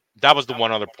mean, that was the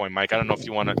one other point, Mike. I don't know if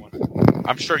you want to,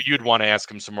 I'm sure you'd want to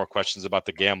ask him some more questions about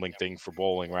the gambling thing for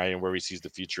bowling, right? And where he sees the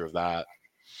future of that.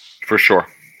 For sure.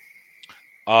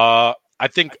 I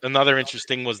think another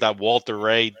interesting was that Walter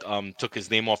Ray took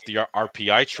his name off the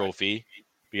RPI trophy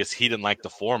because he didn't like the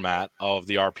format of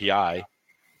the RPI.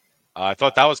 I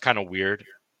thought that was kind of weird.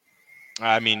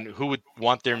 I mean, who would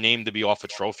want their name to be off a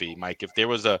trophy, Mike? If there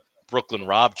was a Brooklyn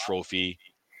Rob trophy,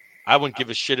 I wouldn't give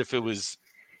a shit if it was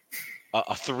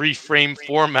a 3-frame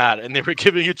format and they were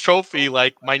giving a trophy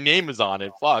like my name is on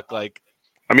it. Fuck, like.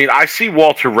 I mean, I see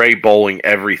Walter Ray bowling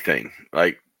everything.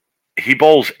 Like, he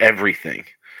bowls everything.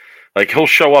 Like, he'll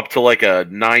show up to like a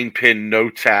 9-pin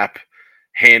no-tap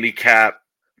handicap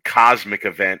cosmic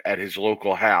event at his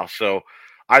local house. So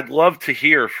I'd love to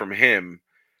hear from him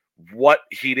what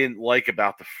he didn't like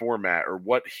about the format, or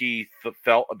what he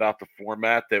felt about the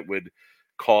format that would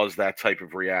cause that type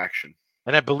of reaction.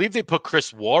 And I believe they put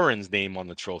Chris Warren's name on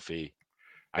the trophy.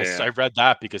 I read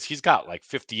that because he's got like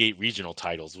 58 regional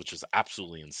titles, which is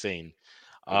absolutely insane.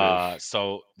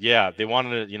 So yeah, they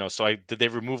wanted to, did they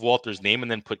remove Walter's name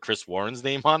and then put Chris Warren's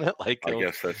name on it? Like, I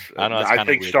guess that's, I don't know, I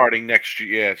think weird. Starting next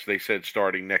year. Yes, they said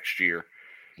starting next year.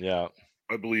 Yeah.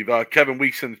 I believe Kevin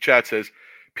Weeks in the chat says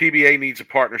PBA needs a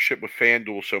partnership with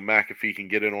FanDuel so McAfee can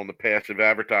get in on the passive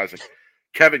advertising.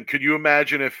 Kevin, could you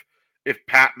imagine if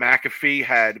Pat McAfee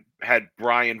had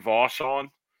Brian Voss on?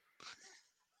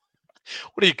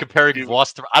 What are you comparing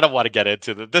Voss to? I don't want to get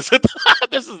into this.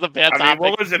 This is the bad topic. I mean,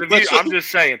 well, listen, I'm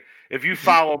just saying, if you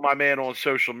follow my man on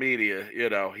social media,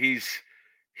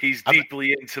 he's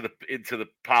deeply into the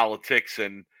politics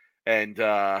and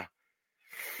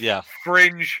yeah,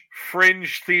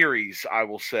 fringe theories. I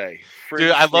will say,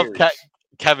 dude, I love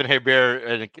Kevin Hebert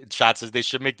and chat says they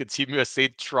should make the Team USA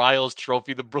Trials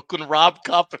Trophy the Brooklyn Rob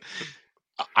Cup.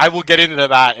 I will get into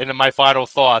that in my final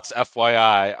thoughts,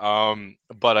 FYI.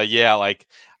 But yeah, like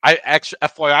I actually,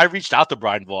 FYI, I reached out to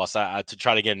Brian Voss to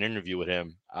try to get an interview with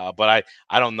him. But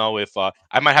I don't know if I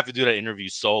might have to do that interview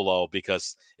solo,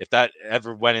 because if that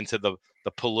ever went into the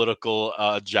political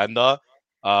agenda,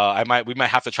 we might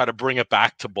have to try to bring it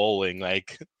back to bowling.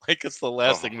 Like it's the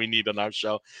last thing we need on our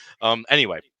show.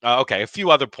 Anyway, okay, a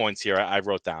few other points here I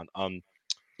wrote down.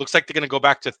 Looks like they're going to go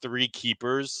back to 3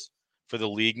 keepers for the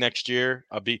league next year.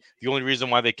 The only reason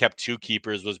why they kept 2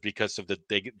 keepers was because of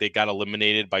they got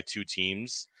eliminated by 2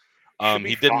 teams.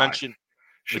 He did mention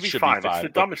should be 5. It's the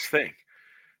dumbest thing.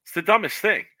 It's the dumbest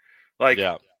thing. Like,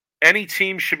 any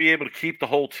team should be able to keep the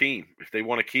whole team if they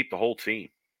want to keep the whole team.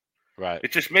 Right.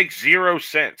 It just makes zero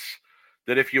sense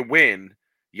that if you win,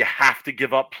 you have to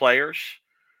give up players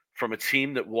from a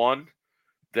team that won,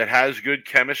 that has good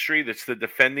chemistry, that's the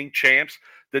defending champs.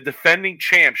 The defending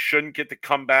champs shouldn't get to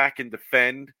come back and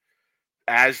defend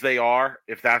as they are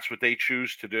if that's what they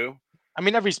choose to do. I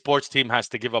mean, every sports team has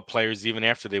to give up players even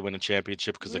after they win a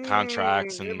championship because of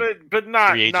contracts and but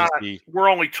not free agency. We're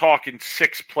only talking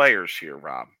 6 players here,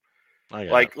 Rob.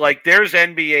 Like there's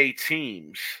NBA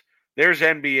teams. There's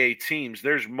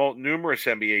numerous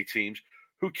NBA teams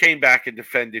who came back and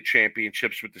defended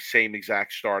championships with the same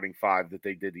exact starting 5 that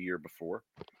they did the year before.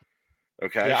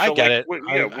 Okay, yeah, so I get it.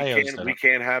 We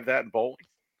can't have that in bowling.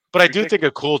 But I do think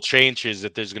a cool change is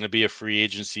that there's going to be a free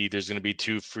agency. There's going to be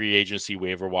 2 free agency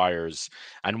waiver wires,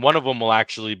 and one of them will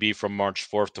actually be from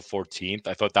March 4th to 14th.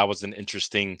 I thought that was an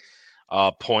interesting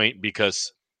point,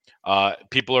 because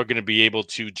people are going to be able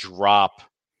to drop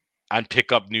and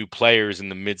pick up new players in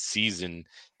the mid-season,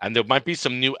 and there might be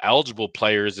some new eligible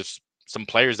players if some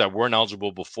players that weren't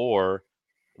eligible before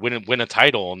win a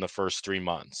title in the first 3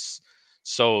 months.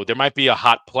 So there might be a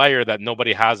hot player that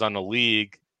nobody has on the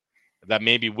league that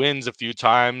maybe wins a few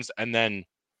times, and then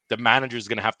the manager is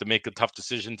going to have to make a tough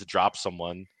decision to drop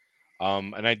someone.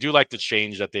 And I do like the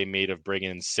change that they made of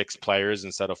bringing in 6 players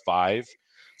instead of 5.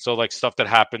 So like stuff that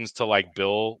happens to like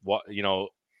Bill,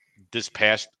 this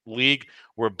past league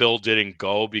where Bill didn't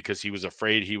go because he was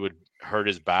afraid he would hurt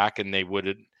his back and they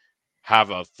wouldn't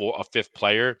have a 5th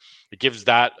player. It gives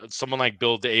that someone like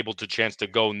Bill the chance to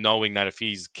go, knowing that if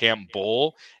he can't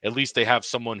bowl, at least they have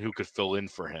someone who could fill in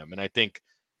for him. And I think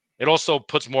it also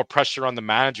puts more pressure on the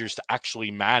managers to actually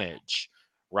manage,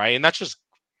 right? And that's just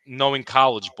knowing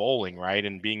college bowling, right?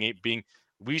 And being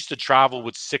we used to travel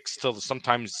with 6 to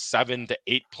sometimes 7 to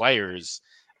 8 players,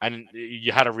 and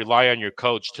you had to rely on your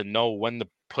coach to know when to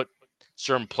put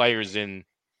certain players in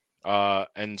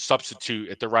and substitute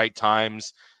at the right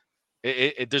times.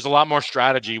 There's a lot more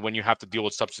strategy when you have to deal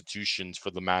with substitutions for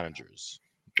the managers.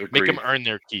 Agreed. Make them earn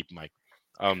their keep, Mike.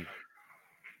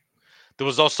 There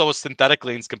was also a synthetic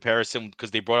lanes comparison because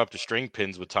they brought up the string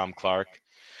pins with Tom Clark.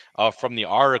 From the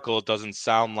article, it doesn't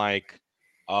sound like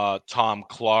Tom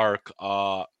Clark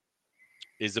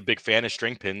is a big fan of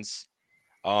string pins.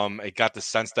 It got the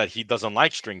sense that he doesn't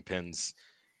like string pins.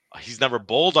 He's never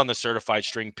bowled on the certified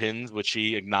string pins, which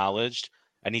he acknowledged,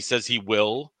 and he says he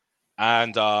will.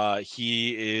 And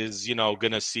he is,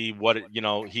 going to see what,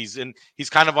 he's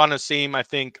kind of on the same, I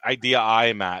think, idea I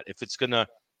am at. If it's going to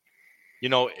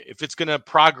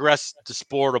progress the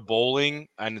sport of bowling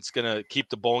and it's going to keep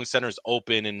the bowling centers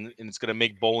open and it's going to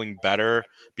make bowling better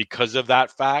because of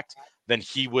that fact, then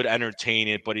he would entertain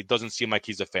it, but it doesn't seem like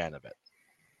he's a fan of it.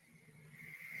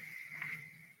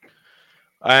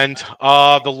 And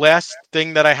the last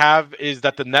thing that I have is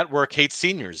that the network hates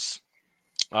seniors.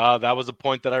 That was a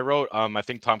point that I wrote. I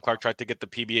think Tom Clark tried to get the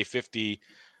PBA 50,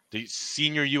 the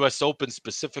Senior U.S. Open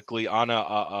specifically, on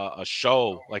a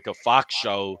show, like a Fox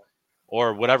show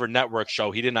or whatever network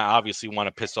show. He didn't obviously want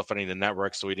to piss off any of the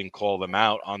networks, so he didn't call them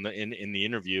out in the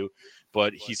interview.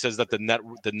 But he says that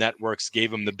the networks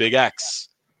gave him the big X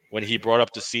when he brought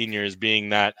up the seniors, being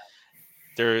that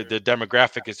the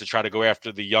demographic is to try to go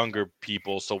after the younger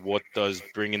people. So what does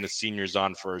bringing the seniors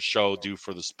on for a show do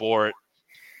for the sport?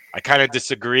 I kind of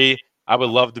disagree. I would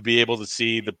love to be able to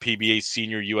see the PBA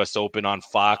Senior U.S. Open on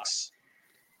Fox,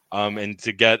 and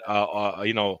to get a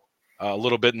a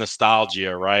little bit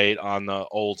nostalgia, right, on the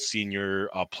old senior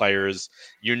players.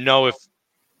 If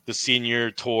the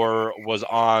senior tour was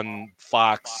on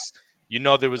Fox,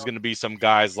 there was going to be some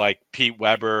guys like Pete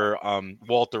Weber,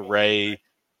 Walter Ray,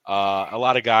 a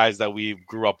lot of guys that we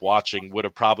grew up watching would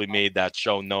have probably made that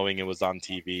show knowing it was on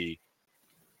TV.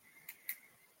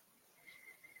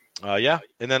 Yeah,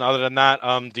 and then other than that,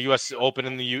 the U.S. Open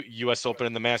and the U.S. Open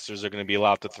and the Masters are going to be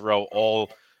allowed to throw all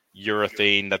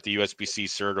urethane that the USBC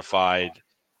certified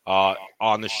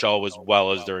on the show as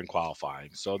well as during qualifying.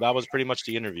 So that was pretty much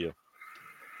the interview.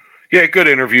 Yeah, good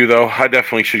interview though. I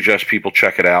definitely suggest people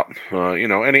check it out.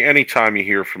 Any time you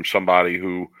hear from somebody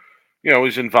who,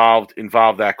 is involved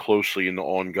that closely in the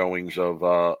ongoings of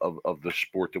the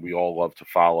sport that we all love to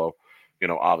follow,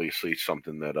 obviously it's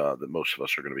something that that most of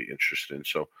us are going to be interested in.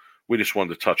 So we just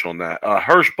wanted to touch on that.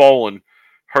 Hirsch Bolin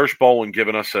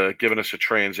giving us a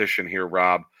transition here.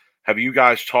 Rob, have you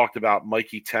guys talked about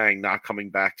Mikey Tang not coming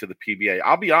back to the PBA?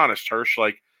 I'll be honest, Hirsch,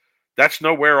 that's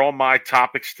nowhere on my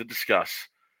topics to discuss.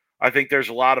 I think there's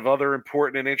a lot of other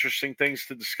important and interesting things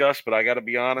to discuss, but I got to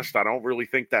be honest, I don't really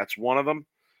think that's one of them.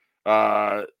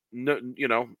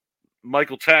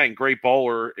 Michael Tang, great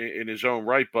bowler in his own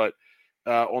right, but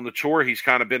on the tour, he's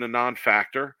kind of been a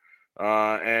non-factor,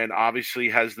 and obviously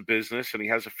has the business, and he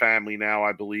has a family now,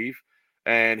 I believe.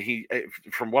 And he,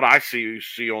 from what I see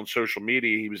on social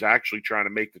media, he was actually trying to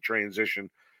make the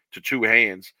transition to two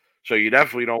hands. So you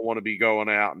definitely don't want to be going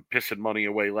out and pissing money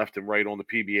away left and right on the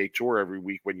PBA Tour every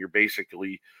week when you're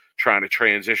basically trying to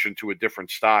transition to a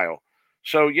different style.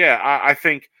 So, yeah, I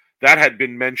think that had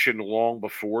been mentioned long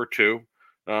before, too,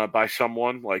 by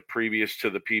someone like previous to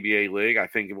the PBA League. I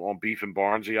think on Beef and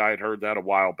Barnesy, I had heard that a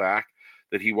while back,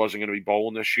 that he wasn't going to be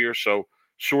bowling this year. So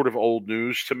sort of old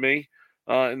news to me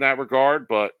in that regard.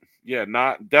 But, yeah,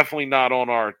 definitely not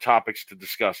on our topics to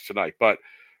discuss tonight. But,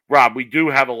 Rob, we do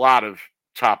have a lot of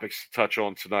topics to touch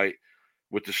on tonight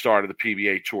with the start of the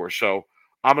PBA Tour. So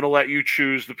I'm going to let you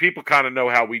choose. The people kind of know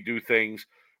how we do things.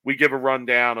 We give a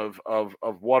rundown of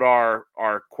what our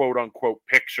quote unquote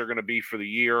picks are going to be for the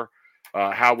year,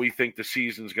 how we think the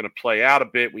season's going to play out a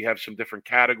bit. We have some different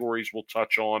categories we'll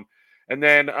touch on, and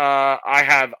then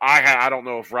I don't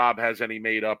know if Rob has any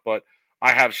made up, but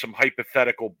I have some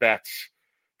hypothetical bets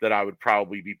that I would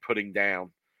probably be putting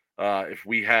down if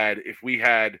we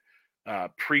had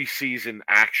preseason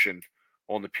action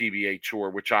on the PBA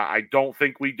Tour, which I don't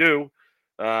think we do.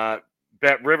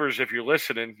 Bet Rivers, if you're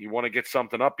listening, you want to get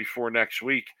something up before next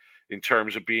week in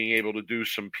terms of being able to do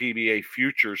some PBA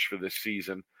futures for this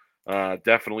season.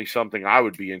 Definitely something I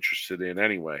would be interested in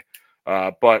anyway.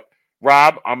 But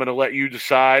Rob, I'm going to let you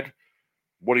decide.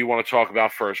 What do you want to talk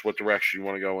about first? What direction you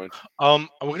want to go in?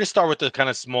 We're going to start with the kind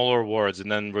of smaller awards,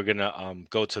 and then we're going to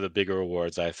go to the bigger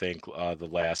awards. I think we're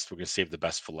going to save the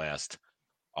best for last.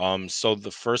 So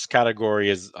the first category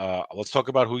is let's talk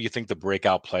about who you think the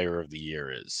breakout player of the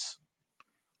year is.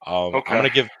 Okay.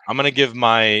 I'm gonna give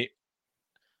my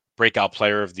breakout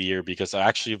player of the year because I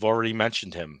actually have already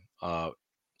mentioned him. I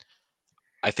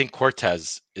think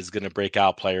Cortez is going to break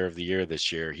out player of the year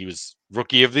this year. He was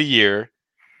rookie of the year.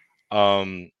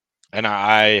 And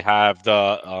I have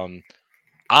the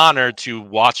honor to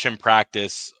watch him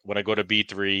practice when I go to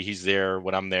B3. He's there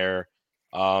when I'm there.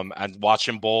 And watch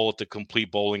him bowl at the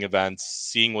complete bowling events,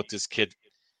 seeing what this kid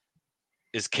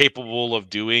is capable of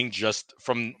doing just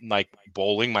from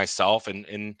bowling myself.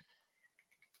 And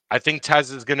I think Tez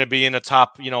is going to be in the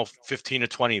top, 15 to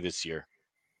 20 this year.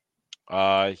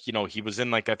 He was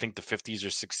in I think the 50s or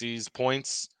 60s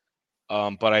points.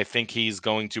 But I think he's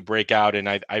going to break out, and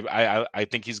I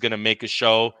think he's going to make a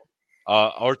show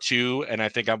or two, and I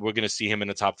think we're going to see him in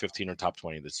the top 15 or top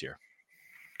 20 this year.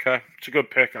 Okay, it's a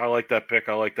good pick. I like that pick.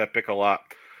 I like that pick a lot.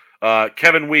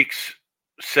 Kevin Weeks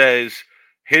says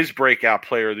his breakout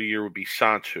player of the year would be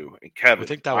Santu. And Kevin, I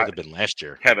think that would have been last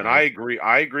year. Kevin, right? I agree.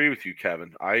 I agree with you,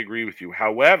 Kevin. I agree with you.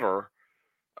 However,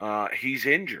 he's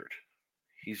injured.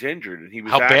 He's injured, and he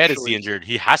was. How bad is he injured?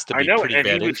 He has to be pretty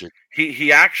bad injured.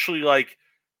 He actually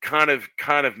kind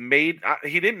of made.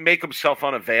 He didn't make himself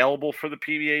unavailable for the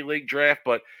PBA League draft,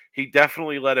 but he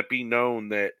definitely let it be known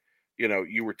that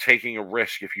you were taking a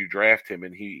risk if you draft him,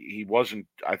 and he wasn't.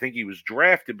 I think he was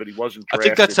drafted, but he wasn't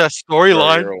drafted. I think that's a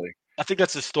storyline. I think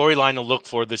that's a storyline to look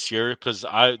for this year because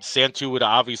Santu would have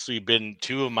obviously been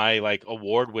two of my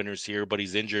award winners here, but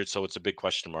he's injured, so it's a big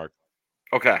question mark.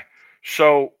 Okay,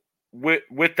 so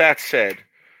with that said,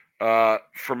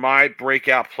 for my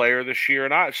breakout player this year,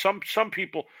 and some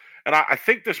people, and I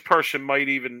think this person might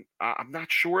even. I'm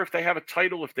not sure if they have a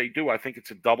title. If they do, I think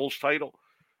it's a doubles title.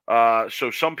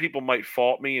 So some people might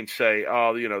fault me and say,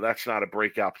 "Oh, that's not a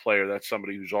breakout player. That's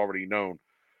somebody who's already known."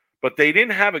 but they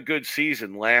didn't have a good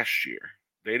season last year.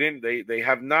 They didn't. They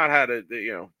have not had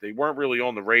they weren't really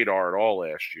on the radar at all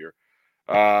last year.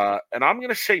 And I'm going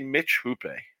to say Mitch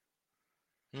Hoope.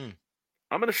 I'm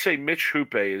going to say Mitch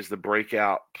Hoope is the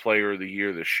breakout player of the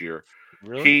year this year.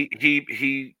 Really?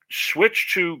 He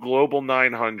switched to Global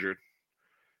 900.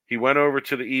 He went over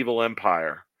to the Evil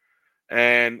Empire,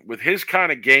 and with his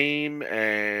kind of game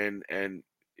and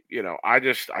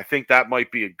I think that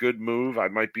might be a good move. I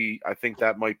think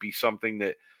that might be something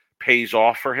that pays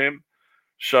off for him.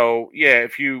 So yeah,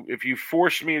 if you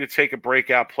force me to take a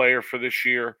breakout player for this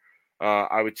year,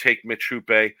 I would take Mitch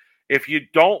Hoope. If you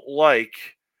don't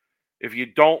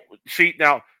see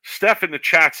now, Steph in the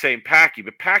chat saying Packy,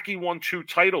 but Packy won 2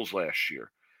 titles last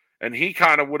year, and he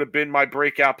kind of would have been my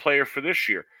breakout player for this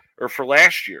year or for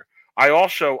last year. I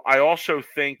also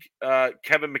think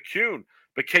Kevin McCune.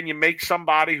 But can you make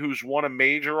somebody who's won a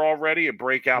major already a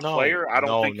breakout player? I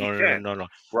don't think you can. No.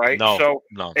 Right? No, so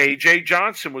no. A.J.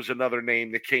 Johnson was another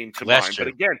name that came to mind. But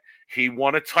again, he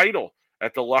won a title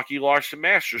at the Lucky Larson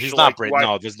Masters. He's so not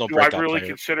there's no breakout. Do I really player.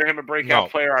 consider him a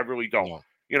breakout player? I really don't.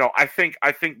 No. I think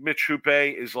Mitch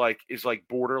Hoope is like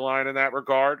borderline in that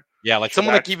regard. Yeah, like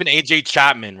someone like even AJ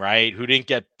Chapman, right? Who didn't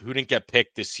get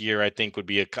picked this year, I think would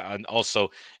be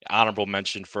also honorable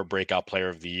mention for a breakout player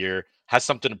of the year. Has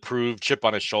something to prove, chip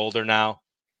on his shoulder now.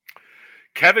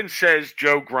 Kevin says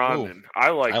Joe Grondin. Ooh, I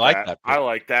like that. I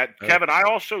like that. Kevin, I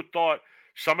also thought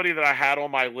somebody that I had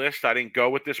on my list, I didn't go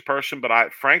with this person,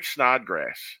 but Frank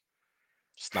Snodgrass.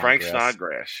 Frank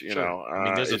Snodgrass,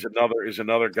 is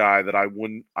another guy that I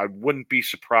wouldn't be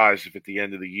surprised if at the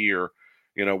end of the year,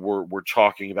 we're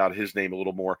talking about his name a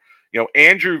little more.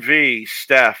 Andrew V,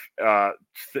 Steph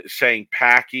saying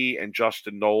Packy and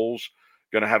Justin Knowles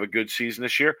going to have a good season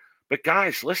this year. But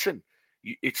guys, listen,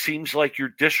 it seems like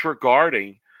you're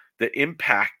disregarding the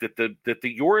impact that the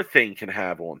urethane can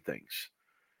have on things.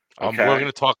 Okay? We're going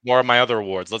to talk more of my other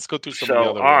awards. Let's go through some of the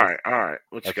other awards. All right.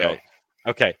 Let's go.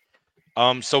 Okay.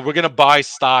 So we're going to buy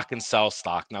stock and sell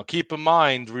stock. Now, keep in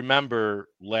mind, remember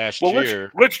last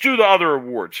year. Let's do the other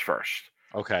awards first.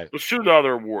 Okay. Let's do the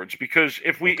other awards because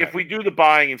if we do the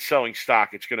buying and selling stock,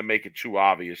 it's going to make it too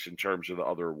obvious in terms of the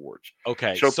other awards.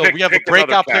 Okay. So we have a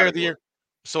breakout player of the year.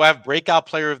 So I have breakout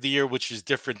player of the year, which is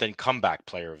different than comeback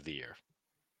player of the year.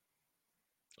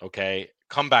 Okay.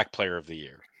 Comeback player of the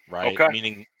year, right? Okay.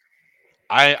 Meaning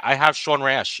I have Sean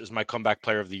Rash as my comeback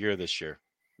player of the year this year.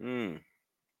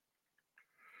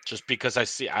 Just because I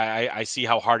see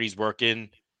how hard he's working.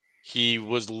 He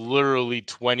was literally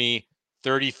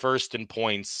 31st in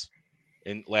points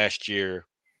in last year.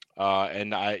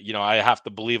 And I have to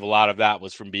believe a lot of that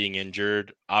was from being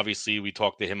injured. Obviously, we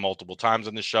talked to him multiple times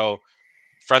on the show.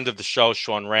 Friend of the show,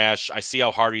 Sean Rash. I see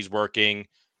how hard he's working.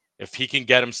 If he can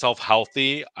get himself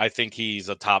healthy, I think he's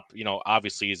a top,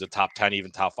 obviously he's a top 10,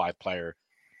 even top 5 player,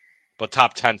 but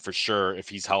top 10 for sure if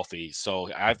he's healthy.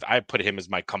 So I put him as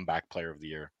my comeback player of the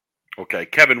year. Okay.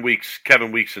 Kevin Weeks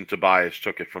and Tobias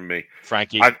took it from me.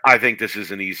 Frankie. I think this is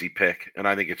an easy pick, and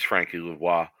I think it's Frankie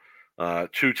Lavoie.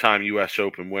 2-time U.S.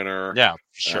 Open winner. Yeah,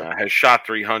 sure. Has shot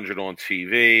 300 on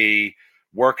TV,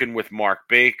 working with Mark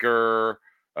Baker.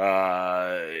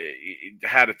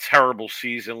 Had a terrible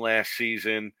season last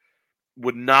season.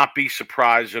 Would not be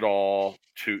surprised at all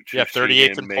to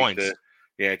 38th in points.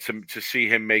 To see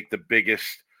him make the biggest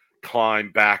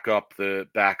climb back up the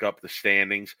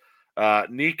standings.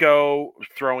 Nico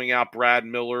throwing out Brad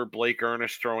Miller, Blake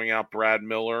Ernest throwing out Brad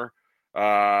Miller.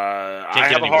 I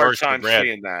have a hard time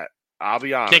seeing that. I'll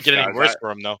be honest. Can't get any worse for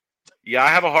him though. Yeah, I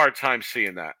have a hard time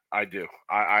seeing that. I do.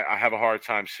 I have a hard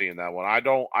time seeing that one. I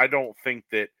don't think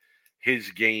that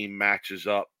his game matches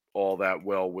up all that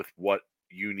well with what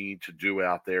you need to do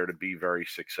out there to be very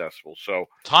successful. So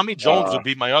Tommy Jones would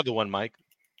be my other one, Mike.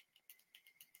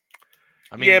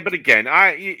 I mean, yeah, but again,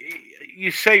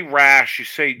 you say Rash, you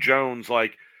say Jones,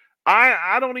 like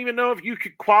I don't even know if you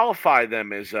could qualify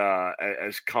them as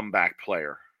comeback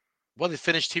player. Well,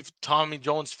 Tommy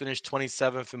Jones finished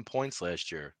 27th in points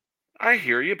last year. I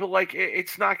hear you, but like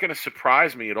it's not going to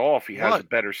surprise me at all if he has a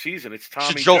better season. It's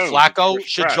Tommy Jones.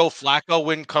 Should Joe Flacco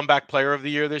win comeback player of the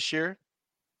year this year?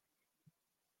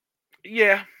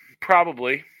 Yeah,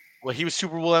 probably. Well, he was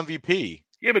Super Bowl MVP.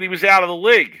 Yeah, but he was out of the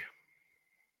league.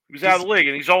 He was out of the league,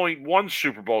 and he's only won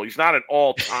Super Bowl. He's not an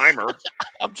all-timer.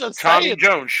 I'm just Tommy saying.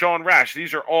 Jones, Sean Rash,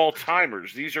 these are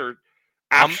all-timers. These are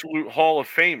absolute Hall of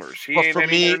Famers. He ain't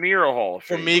anywhere near a Hall of Famer.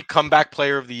 For me, comeback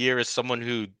player of the year is someone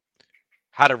who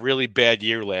had a really bad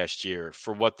year last year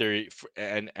for what they're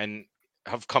and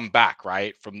have come back,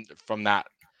 right? From that,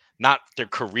 not their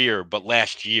career, but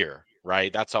last year.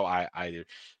 right? That's how I do.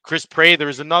 Chris Prather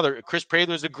is another. Chris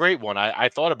Prather is a great one. I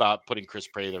thought about putting Chris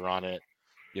Prather on it.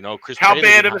 Chris How Prather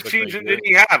bad didn't of a have a great season did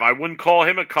year. he have? I wouldn't call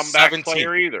him a comeback 17th,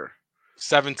 player either.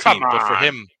 Come 17th, but for on.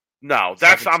 him, No,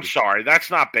 I'm 17th. sorry. That's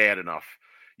not bad enough.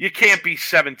 You can't be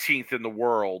 17th in the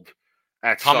world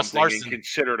at Thomas something and Larson.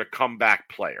 considered a comeback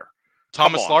player.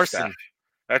 Come Thomas on, Larson. Steph.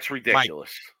 That's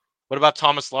ridiculous. What about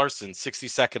Thomas Larson?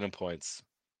 62nd in points.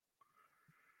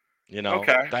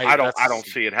 Okay. I don't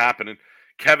see it happening.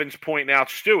 Kevin's pointing out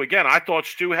Stu. Again, I thought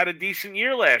Stu had a decent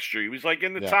year last year. He was like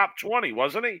in the top 20,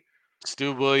 wasn't he?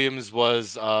 Stu Williams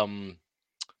was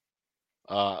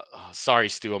sorry,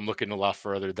 Stu, I'm looking a lot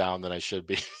further down than I should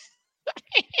be.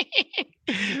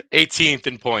 18th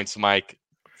in points, Mike.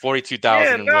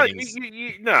 42,000 in winnings.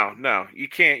 No, you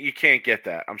can't get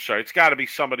that. I'm sorry. It's got to be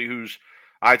somebody who's,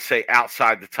 I'd say,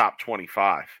 outside the top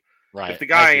 25. Right. If the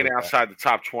guy ain't outside the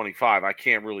top 25, I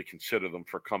can't really consider them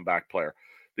for comeback player.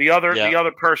 The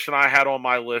other person I had on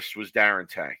my list was Darren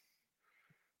Tang.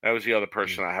 That was the other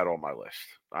person I had on my list.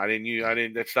 I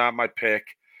didn't. That's not my pick.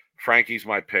 Frankie's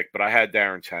my pick, but I had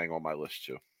Darren Tang on my list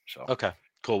too. So okay,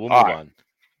 cool. We'll move on.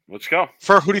 Let's go.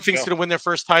 Who do you think's going to win their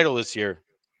first title this year?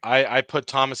 I put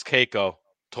Tomas Keiko.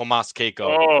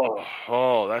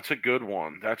 Oh, that's a good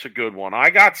one. I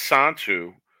got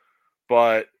Santu,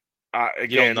 but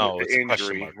again, with the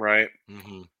injury, right?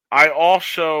 Mm-hmm. I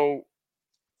also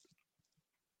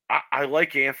I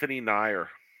like Anthony Nair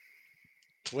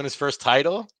to win his first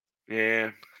title.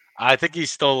 Yeah, I think he's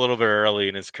still a little bit early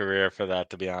in his career for that.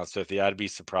 To be honest with you, I'd be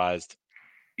surprised.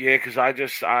 Yeah, because I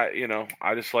just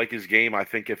like his game. I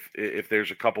think if there's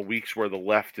a couple weeks where the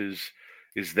left is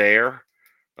there,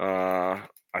 I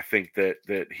think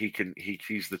that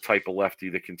he's the type of lefty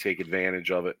that can take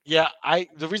advantage of it. Yeah,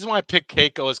 the reason why I picked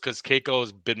Keiko is because Keiko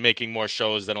has been making more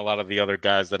shows than a lot of the other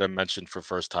guys that I mentioned for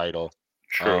first title.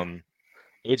 True.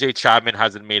 AJ Chapman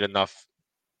hasn't made enough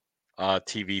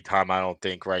TV time, I don't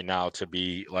think, right now to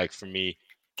be like, for me.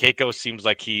 Keiko seems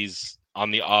like he's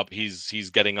on the up. He's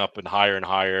getting up and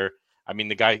higher. I mean,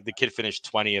 the kid finished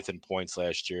 20th in points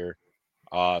last year.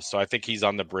 So I think he's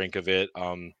on the brink of it.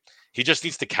 He just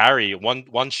needs to carry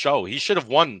one show. He should have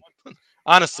won.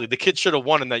 Honestly, the kid should have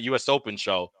won in that US Open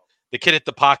show. The kid hit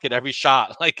the pocket every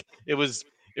shot. Like it was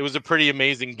a pretty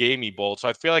amazing game he bowled. So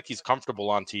I feel like he's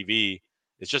comfortable on TV.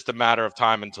 It's just a matter of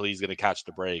time until he's going to catch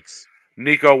the breaks.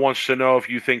 Nico wants to know if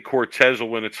you think Cortez will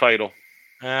win a title.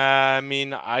 I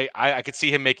mean, I could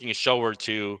see him making a show or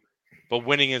two, but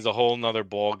winning is a whole nother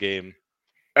ball game.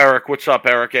 Eric, what's up?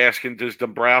 Eric asking, does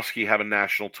Dombrowski have a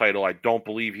national title? I don't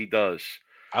believe he does.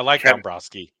 I like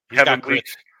Dombrowski. Kevin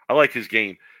Weeks. I like his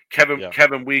game.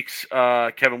 Kevin Weeks.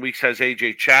 Kevin Weeks has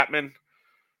AJ Chapman.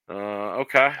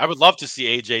 Okay. I would love to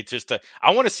see AJ. I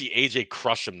want to see AJ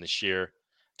crush him this year,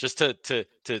 just to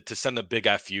send a big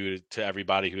FU to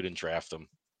everybody who didn't draft him.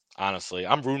 Honestly,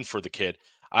 I'm rooting for the kid.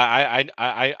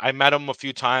 I met him a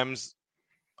few times.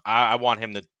 I want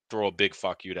him to throw a big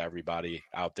fuck you to everybody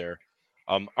out there.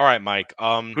 All right, Mike.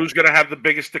 Who's going to have the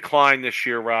biggest decline this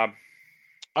year, Rob?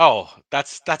 Oh,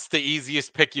 that's the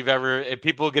easiest pick you've ever. And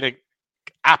people are going to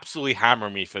absolutely hammer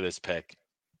me for this pick.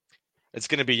 It's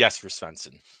going to be Jesper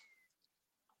Svensson.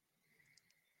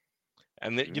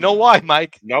 And you know why,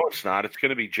 Mike? No, it's not. It's going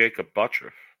to be Jacob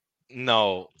Buttriff.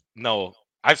 No.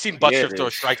 I've seen Buttriff throw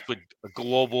strikes with a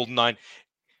global 9.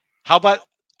 How about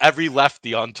every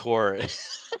lefty on tour?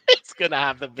 It's going to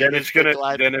have the biggest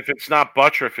decline. Then if it's not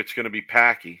Buttriff, it's going to be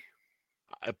Packy.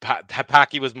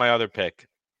 Packy was my other pick.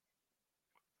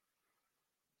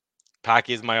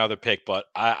 Packy is my other pick, but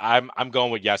I'm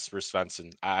going with Jesper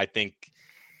Svensson. I think,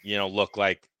 look,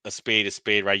 like a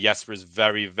spade, right? Jesper's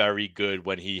very, very good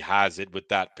when he has it with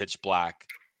that pitch black.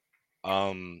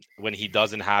 When he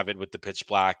doesn't have it with the pitch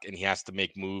black and he has to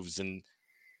make moves, and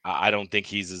I don't think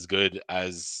he's as good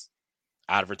as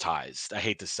advertised. I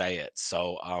hate to say it.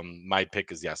 So my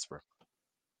pick is Jesper.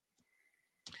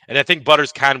 And I think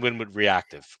Butters can win with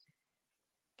reactive.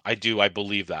 I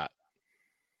believe that.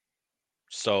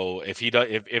 So if the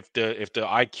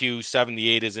IQ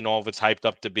 78 isn't all of it's hyped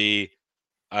up to be,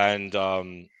 and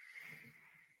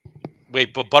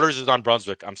but Butters is on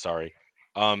Brunswick. I'm sorry.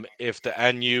 If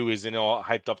the NU isn't all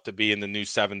hyped up to be, and the new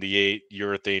 78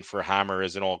 urethane for Hammer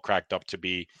isn't all cracked up to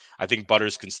be, I think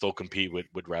Butters can still compete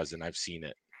with resin. I've seen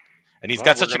it, and he's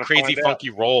got such a crazy, funky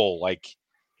roll. Like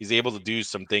he's able to do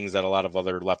some things that a lot of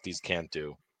other lefties can't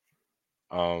do.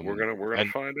 We're gonna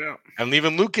find out. And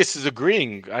even Lucas is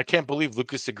agreeing. I can't believe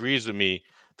Lucas agrees with me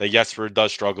that Jesper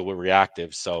does struggle with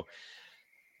reactive. So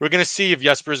we're gonna see if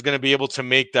Jesper is gonna be able to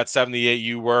make that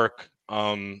 78U work.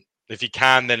 If he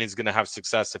can, then he's gonna have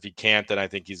success. If he can't, then I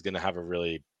think he's gonna have a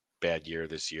really bad year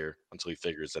this year until he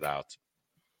figures it out.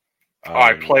 All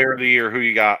right, player of the year. Who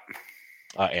you got?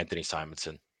 Anthony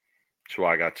Simonson. That's who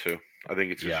I got too. I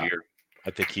think it's his year.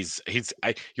 I think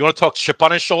you want to talk chip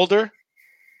on his shoulder?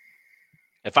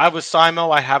 If I was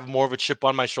Simo, I have more of a chip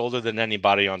on my shoulder than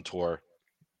anybody on tour.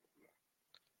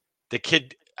 The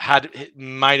kid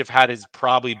might have had his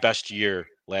probably best year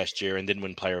last year and didn't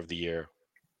win player of the year.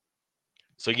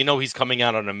 So he's coming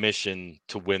out on a mission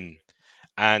to win.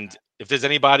 And if there's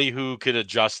anybody who could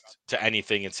adjust to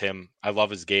anything, it's him. I love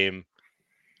his game.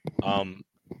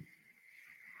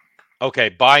 Okay,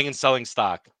 buying and selling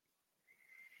stock.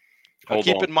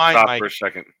 Keep in mind, stop Mike, for a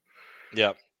second.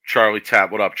 Yeah. Charlie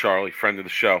Tab, what up, Charlie? Friend of the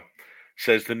show.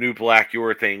 Says the new black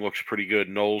urethane looks pretty good.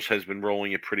 Knowles has been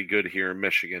rolling it pretty good here in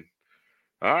Michigan.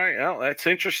 All right, well, that's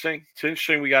interesting. It's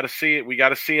interesting. We got to see it. We got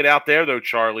to see it out there, though,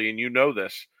 Charlie, and you know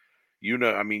this. You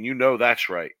know that's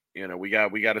right. We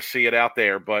got to see it out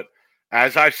there. But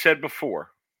as I've said before,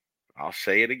 I'll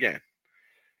say it again.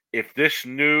 If this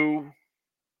new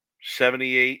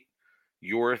 78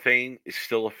 urethane is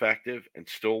still effective and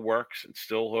still works and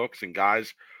still hooks and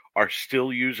guys are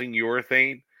still using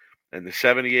urethane and the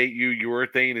 78U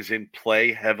urethane is in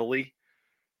play heavily,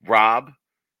 Rob,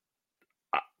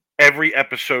 every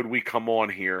episode we come on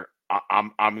here,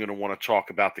 I'm going to want to talk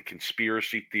about the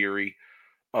conspiracy theory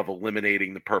of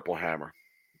eliminating the Purple Hammer.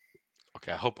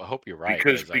 Okay, I hope you're right.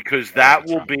 Because that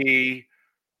will be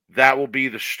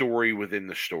the story within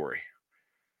the story.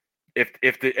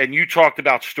 And you talked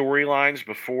about storylines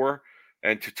before,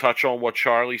 and to touch on what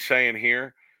Charlie's saying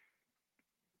here,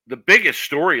 the biggest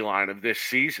storyline of this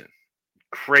season,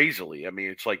 crazily,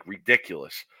 it's like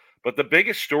ridiculous, but the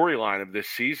biggest storyline of this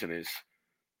season is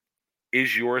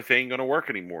urethane going to work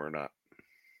anymore or not?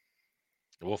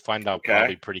 We'll find out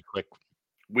probably pretty quick.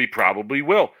 We probably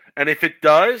will. And if it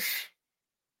does,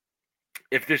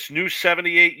 if this new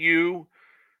 78U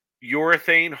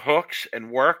urethane hooks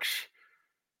and works,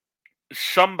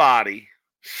 somebody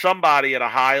at a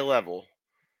high level,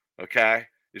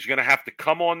 is going to have to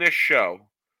come on this show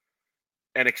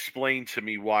and explain to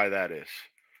me why that is.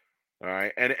 All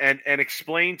right. And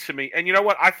explain to me. And you know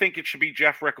what? I think it should be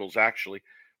Jeff Richgels, actually.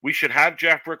 We should have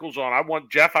Jeff Richgels on. I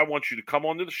want you to come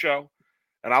onto the show,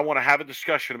 and I want to have a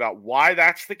discussion about why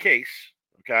that's the case.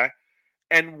 Okay.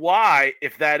 And why,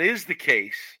 if that is the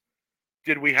case,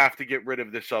 did we have to get rid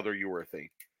of this other urethane?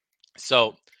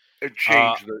 So it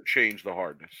changed the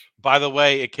hardness. By the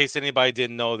way, in case anybody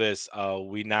didn't know this,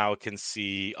 we now can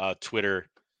see Twitter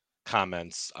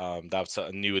comments. That's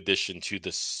a new addition to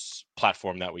this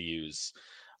platform that we use.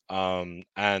 And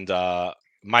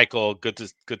Michael, good.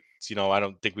 I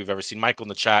don't think we've ever seen Michael in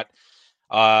the chat.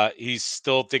 He's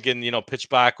still thinking, pitch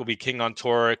black will be king on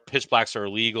tour. Pitch blacks are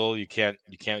illegal. You can't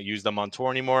use them on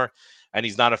tour anymore. And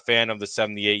he's not a fan of the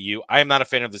 78U. I am not a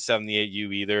fan of the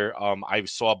 78U either. I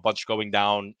saw a bunch going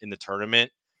down in the tournament,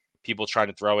 people trying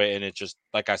to throw it, and it just,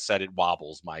 like I said, it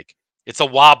wobbles, Mike. It's a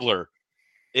wobbler.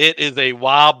 It is a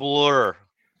wobbler.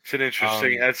 It's an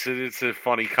interesting. It's a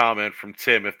funny comment from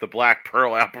Tim. If the Black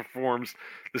Pearl outperforms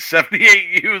the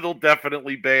 78U, they'll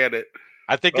definitely ban it.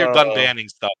 I think they're done banning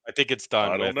stuff. I think it's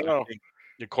done. I don't know.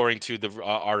 According to the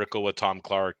article with Tom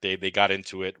Clark, they got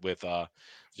into it with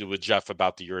Jeff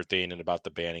about the urethane and about the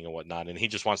banning and whatnot, and he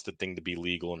just wants the thing to be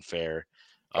legal and fair.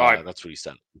 All right. That's what he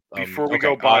said. Before we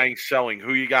go buying, selling,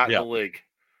 who you got in the league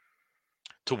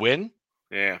to win?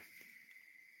 Yeah.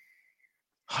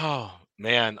 Oh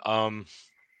man.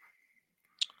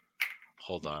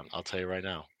 Hold on, I'll tell you right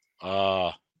now.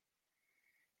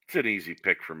 It's an easy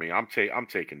pick for me. I'm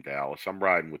taking Dallas. I'm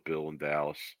riding with Bill in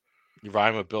Dallas. You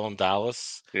riding with Bill in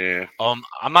Dallas? Yeah. I'm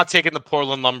not taking the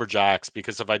Portland Lumberjacks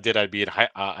because if I did,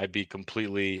 I'd be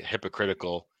completely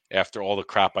hypocritical after all the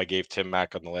crap I gave Tim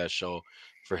Mack on the last show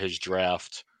for his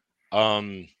draft.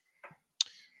 Then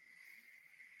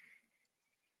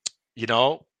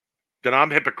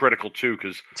I'm hypocritical too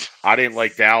because I didn't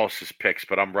like Dallas's picks,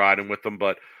 but I'm riding with them.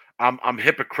 But I'm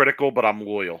hypocritical, but I'm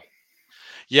loyal.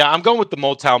 Yeah, I'm going with the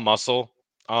Motown Muscle,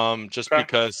 just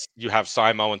because you have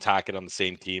Simo and Tackett on the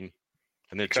same team,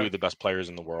 and they're two of the best players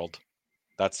in the world.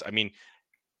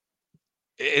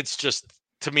 It's just,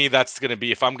 to me, that's going to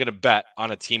be, if I'm going to bet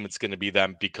on a team, it's going to be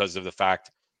them because of the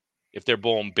fact, if they're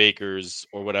bowling Bakers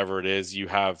or whatever it is, you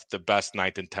have the best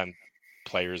 9th and 10th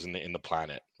players in the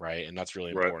planet, right? And that's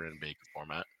really important in Baker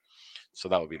format. So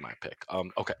that would be my pick.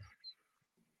 Okay.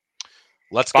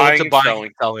 Let's go to buying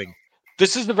and selling.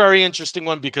 This is a very interesting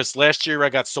one because last year I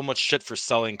got so much shit for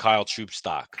selling Kyle Troop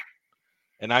stock.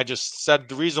 And I just said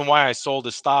the reason why I sold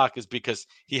his stock is because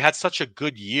he had such a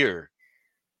good year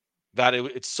that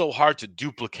it's so hard to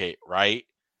duplicate, right?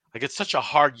 Like, it's such a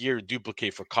hard year to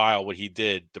duplicate for Kyle what he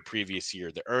did the previous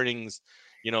year, the earnings,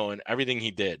 and everything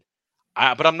he did.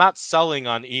 But I'm not selling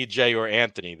on EJ or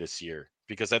Anthony this year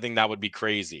because I think that would be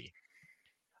crazy.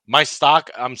 My stock,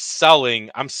 I'm selling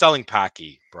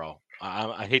Packy, bro.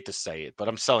 I hate to say it, but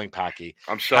I'm selling Packy.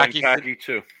 I'm selling Packy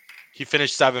too. He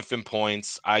finished 7th in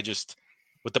points.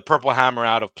 With the purple hammer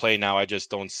out of play now, I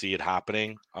just don't see it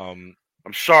happening. I'm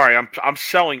sorry. I'm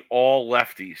selling all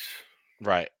lefties.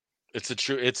 Right. It's a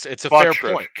Buttrick,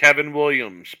 fair point. Kevin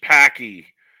Williams, Packy,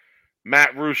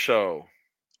 Matt Russo.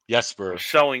 Jesper. I'm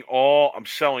selling all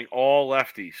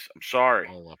lefties. I'm sorry.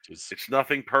 All lefties. It's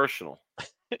nothing personal.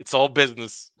 It's all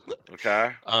business.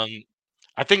 Okay.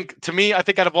 I think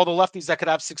out of all the lefties that could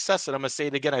have success, and I'm gonna say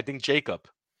it again, I think Jacob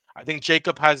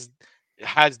has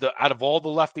out of all the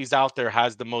lefties out there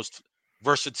has the most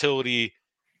versatility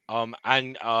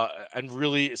and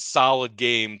really solid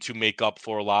game to make up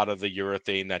for a lot of the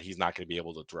urethane that he's not going to be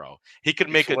able to throw. He could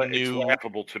make It's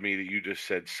laughable to me that you just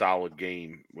said solid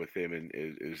game with him and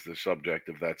is the subject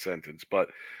of that sentence, but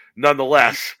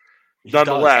nonetheless, he's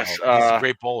a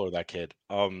great bowler, that kid.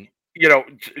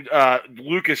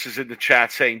 Lucas is in the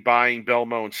chat saying buying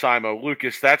Belmo and Simo.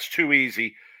 Lucas, that's too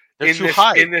easy. They're too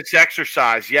high. In this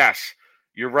exercise, yes,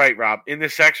 you're right, Rob. In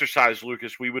this exercise,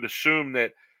 Lucas, we would assume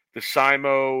that the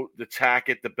Simo, the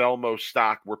Tackett, the Belmo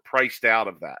stock were priced out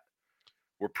of that.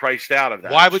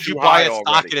 Why would you buy a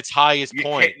stock at its highest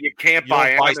point? You can't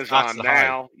buy Amazon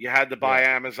now. You had to buy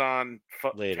Amazon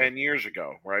 10 years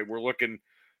ago, right? We're looking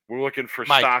for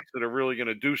stocks that are really going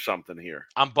to do something here.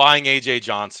 I'm buying AJ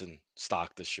Johnson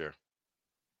stock this year.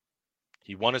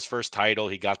 He won his first title.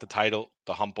 He got the title,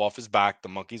 the hump off his back, the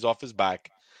monkey's off his back.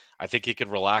 I think he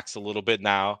could relax a little bit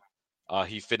now.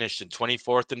 He finished in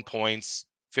 24th in points,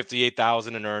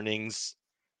 58,000 in earnings.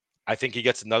 I think he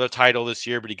gets another title this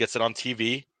year, but he gets it on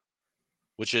TV,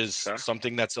 which is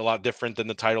something that's a lot different than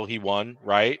the title he won,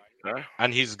 right?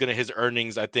 And his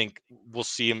earnings, I think we'll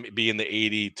see him be in the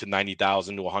 80 to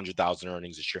 90,000 to 100,000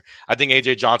 earnings this year. I think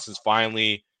AJ Johnson's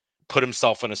finally put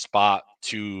himself in a spot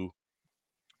to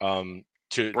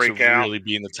really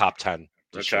be in the top 10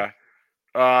 this year.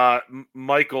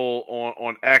 Michael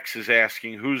on X is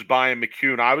asking who's buying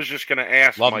McCune. I was just going to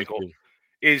ask Michael,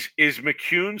 is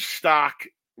McCune's stock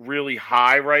really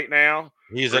high right now?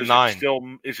 He's a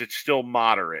 9. Is it still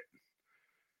moderate?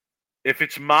 If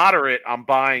it's moderate, I'm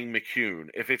buying McCune.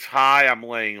 If it's high, I'm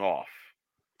laying off.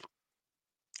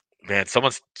 Man,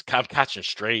 I'm catching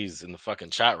strays in the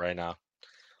fucking chat right now.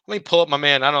 Let me pull up my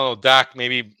man. I don't know, Dak,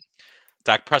 maybe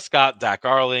Dak Prescott, Dak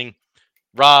Arling.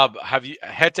 Rob, have you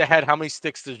head to head? How many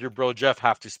sticks does your bro Jeff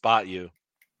have to spot you?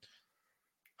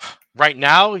 Right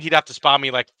now, he'd have to spot me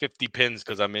like 50 pins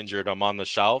because I'm injured. I'm on the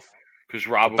shelf. Because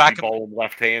Rob will be bowling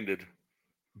left-handed.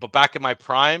 But back in my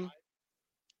prime,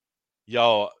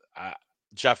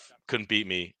 Jeff couldn't beat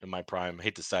me in my prime. I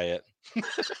hate to say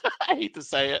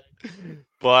it.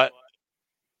 But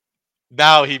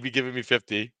now he'd be giving me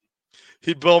 50.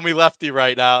 He'd bowl me lefty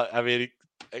right now. I mean,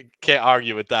 I can't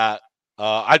argue with that.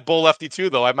 I'd bowl lefty too,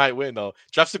 though. I might win, though.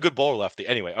 Jeff's a good bowler lefty.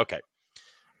 Anyway, okay.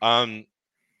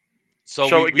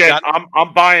 So again,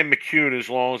 I'm buying McCune as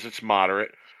long as it's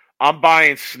moderate. I'm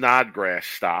buying Snodgrass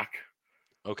stock.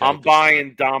 Okay. I'm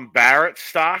buying Dom Barrett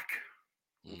stock.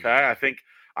 Okay.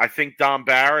 I think Dom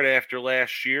Barrett, after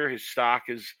last year, his stock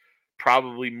is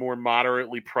probably more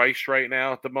moderately priced right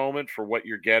now at the moment for what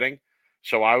you're getting.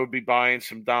 So I would be buying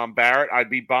some Dom Barrett. I'd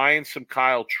be buying some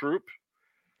Kyle Troop.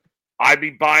 I'd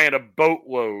be buying a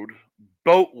boatload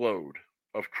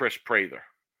of Chris Prather.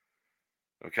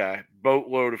 Okay,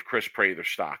 boatload of Chris Prather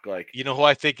stock. Like, you know who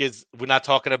I think we're not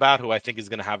talking about, who I think is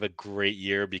going to have a great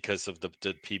year because of the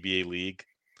PBA League?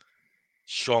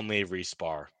 Sean Lavery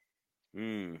Spar.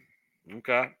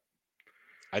 Okay.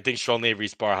 I think Sean Lavery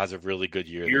Spar has a really good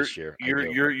year this year.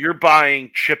 You're buying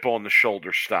chip on the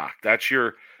shoulder stock. That's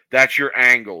your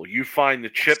angle. You find the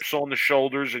chips on the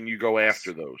shoulders and you go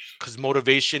after those. Because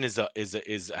motivation is a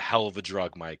hell of a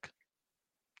drug, Mike.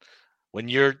 When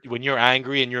you're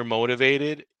angry and you're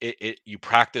motivated, you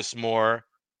practice more,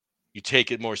 you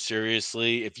take it more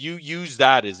seriously. If you use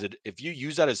that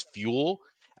as fuel,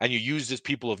 and you use as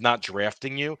people of not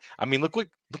drafting you, I mean, look what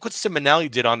Simonelli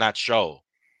did on that show.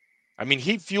 I mean,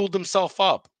 he fueled himself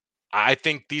up. I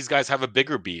think these guys have a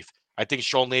bigger beef. I think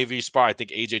Sean Lavery Spar, I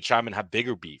think AJ Chapman have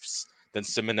bigger beefs than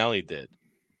Simonelli did.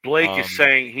 Blake is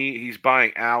saying he's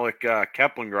buying Alec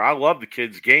Keplinger. I love the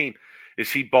kid's game.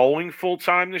 Is he bowling full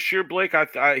time this year, Blake?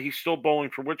 He's still bowling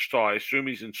for Wichita. I assume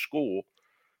he's in school.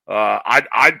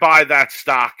 I'd buy that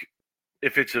stock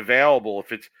if it's available.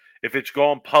 If it's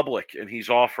gone public and he's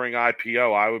offering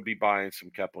IPO, I would be buying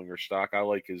some Keplinger stock. I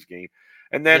like his game.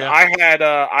 And then Yeah.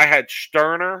 I had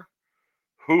Sterner,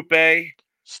 Hoope,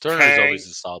 Sterner is Tang, always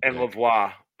a solid and pick.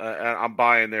 Lavoie. And I'm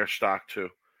buying their stock too.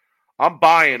 I'm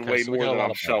buying Okay, way so we more got a than lot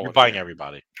I'm of buying. You're selling buying here.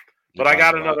 everybody. But I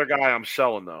got another guy I'm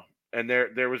selling though, and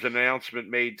there was an announcement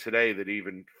made today that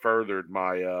even furthered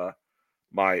my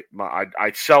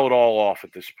I'd sell it all off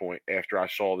at this point after I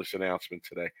saw this announcement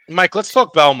today. Mike, let's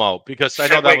talk Belmo because I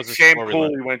know that was a Sam storyline.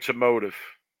 Cooley went to Motive.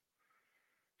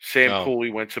 Sam No.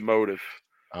 Cooley went to Motive.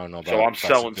 I don't know about. So I'm if that's a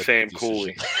selling good Sam decision.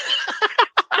 Cooley.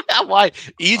 Why?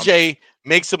 EJ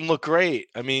makes him look great.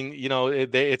 I mean,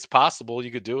 it's possible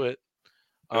you could do it.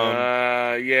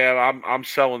 Yeah, I'm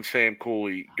selling Sam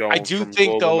Cooley I going do from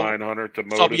think, Global though. 900 to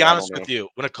Motive. So I'll be I honest don't know. with you.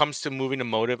 When it comes to moving to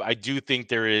Motive, I do think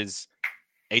there is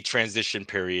a transition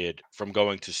period from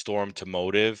going to Storm to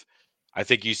Motive. I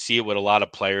think you see it with a lot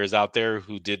of players out there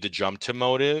who did the jump to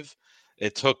Motive.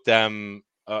 It took them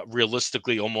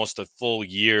realistically almost a full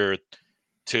year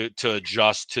to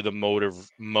adjust to the Motive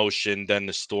motion, then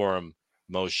the Storm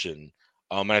motion.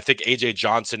 And I think AJ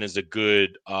Johnson is a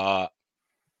good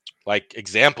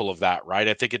example of that, right?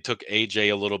 I think it took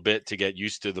AJ a little bit to get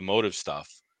used to the Motive stuff.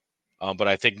 But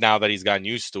I think now that he's gotten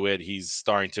used to it, he's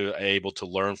starting to able to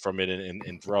learn from it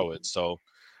and throw it. So,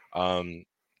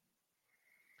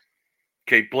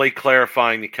 Okay, Blake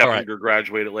clarifying that all right, Keppinger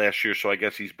graduated last year, so I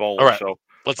guess he's bowling. all right. So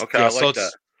Let's okay, I like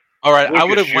that. All right, Lucas, I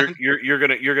would have went. you're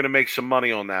gonna make some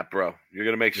money on that, bro. You're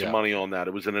gonna make some Yeah. money on that.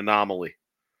 It was an anomaly.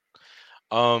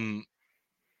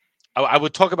 I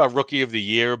would talk about rookie of the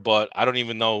year, but I don't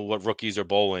even know what rookies are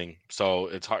bowling, so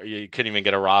it's hard. You couldn't even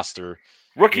get a roster.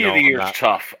 Rookie of the on year is that.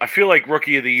 tough. I feel like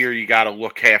rookie of the year, you got to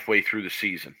look halfway through the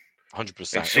season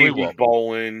 100%. and see who's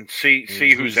bowling, see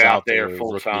who's out there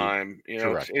full rookie. time.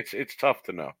 Correct. It's tough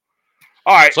to know.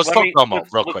 All right, So let's talk Belmo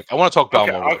real quick. I want to talk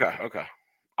Belmo. Okay.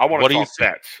 I want to talk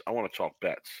bets. I want to talk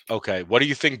bets. Okay, what do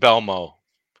you think, Belmo?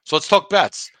 So let's talk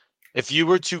bets. If you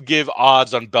were to give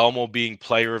odds on Belmo being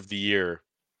Player of the Year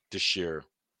this year,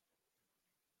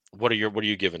 what are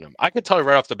you giving him? I could tell you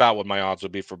right off the bat what my odds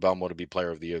would be for Belmo to be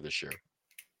Player of the Year this year.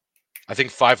 I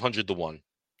think 500 to 1.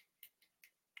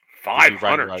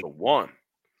 500 to 1.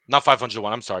 Not 500 to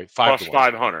 1. I'm sorry, 5 plus to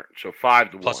 1. 500. So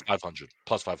 5 to 1. Plus 500.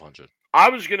 Plus 500. I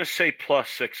was gonna say plus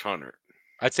 600.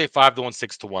 I'd say 5 to 1,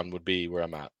 6 to 1 would be where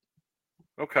I'm at.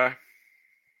 Okay.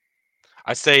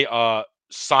 I say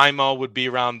Simo would be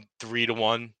around 3 to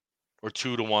 1 or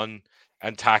 2 to 1,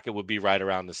 and Tackett would be right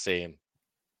around the same.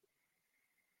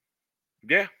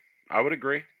 Yeah, I would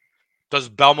agree. Does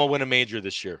Belmo win a major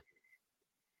this year?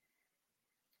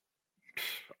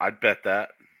 I'd bet that.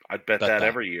 I'd bet that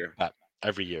every year.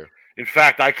 Every year. In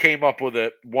fact, I came up with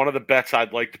one of the bets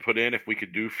I'd like to put in if we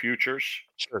could do futures.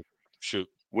 Sure. Shoot.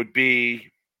 Would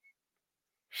be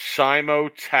Simo,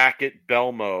 Tackett,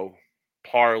 Belmo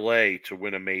parlay to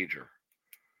win a major.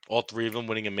 All three of them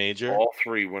winning a major? All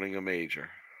three winning a major.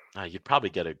 You'd probably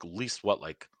get at least,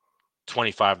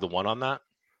 25 to 1 on that?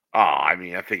 Oh, I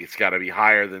mean, I think it's got to be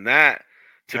higher than that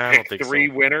to pick three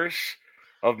winners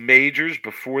of majors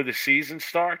before the season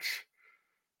starts.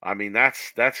 I mean,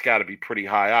 that's got to be pretty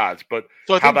high odds. But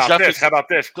so how about this? How about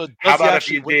this? How about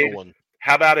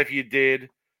if you did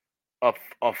a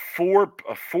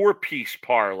four-piece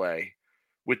parlay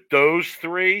with those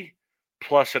three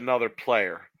plus another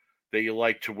player that you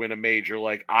like to win a major?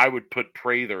 Like I would put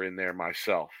Prather in there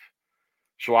myself.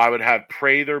 So I would have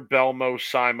Prather, Belmo,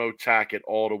 Simo, Tackett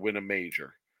all to win a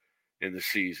major in the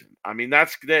season. I mean,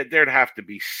 there'd have to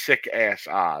be sick-ass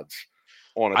odds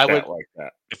on a bet like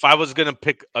that. If I was going to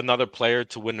pick another player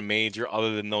to win a major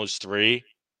other than those three,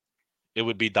 it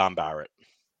would be Don Barrett.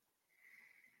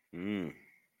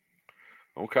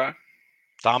 Okay.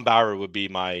 Don Barrett would be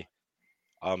my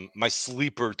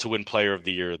sleeper to win Player of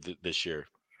the Year this year.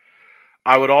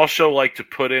 I would also like to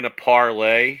put in a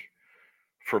parlay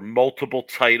for multiple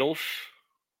titles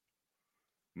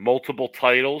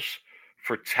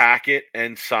for Tackett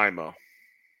and Simo.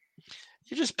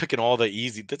 You're just picking all the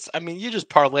easy. You're just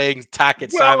parlaying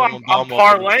Tackett, well, Simo, and Belmo.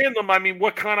 I'm parlaying them. I mean,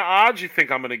 what kind of odds you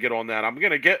think I'm going to get on that? I'm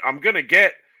going to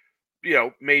get,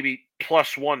 maybe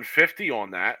plus 150 on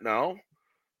that. No,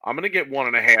 I'm going to get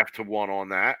 1.5 to 1 on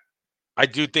that. I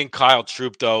do think Kyle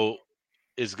Troop, though,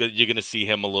 is good. You're going to see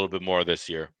him a little bit more this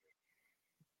year.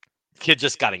 Kid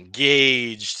just got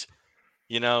engaged.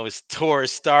 His tour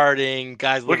is starting.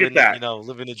 Guys living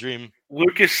the dream.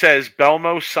 Lucas says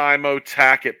Belmo, Simo,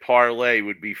 Tackett parlay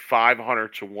would be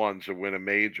 500 to 1 to win a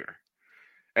major.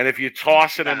 And if you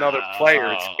toss in another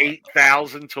player, it's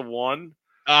 8,000 to 1.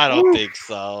 I don't think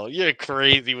so. You're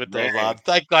crazy with those odds.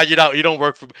 Thank God you don't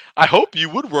work for. I hope you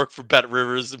would work for Bet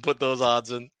Rivers and put those odds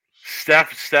in.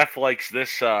 Steph likes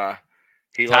this.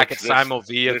 He Tackett, likes this. Simo,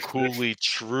 Villa, this Cooley,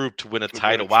 Troop to win a to win a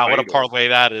title. Wow, what a title. parlay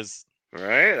that is.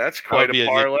 Right? That's That would quite be a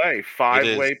parlay.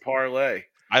 Five-way parlay.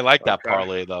 I like that Okay.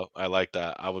 parlay though. I like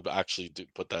that. I would actually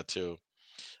put that too.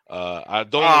 I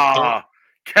don't.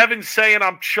 Kevin's saying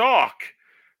I'm chalk.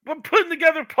 I'm putting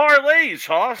together parlays,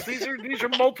 Hoss. These are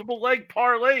multiple leg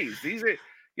parlays. These are,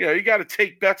 you got to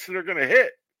take bets that are going to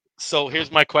hit. So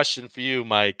here's my question for you,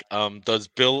 Mike. Does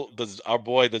Bill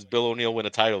O'Neill win a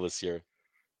title this year?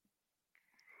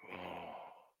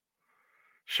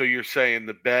 So you're saying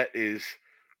the bet is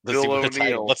Does he Bill win a title?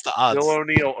 O'Neill? What's the odds? Bill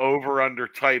O'Neill over under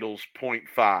titles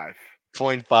 0.5.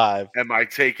 0.5. Am I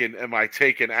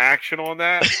taking action on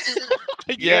that?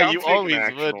 Yeah, I'm you taking always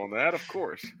action would. on that, of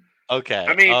course. Okay.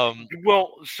 I mean,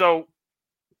 so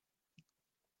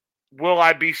will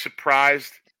I be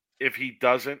surprised if he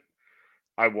doesn't?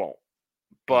 I won't.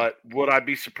 But would I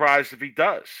be surprised if he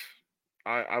does?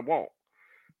 I won't.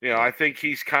 I think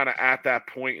he's kind of at that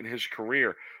point in his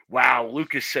career. Wow,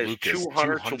 Lucas says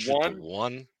 200 to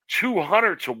 1.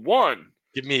 200 to 1.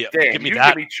 Give me that. Give me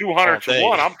 200 to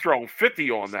 1. I'm throwing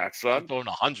 50 on that, son. I'm throwing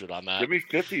 100 on that. Give me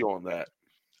 50 on that.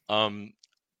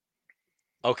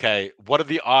 Okay, what are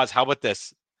the odds? How about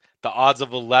this? The odds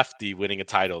of a lefty winning a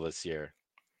title this year.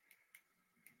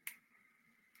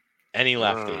 Any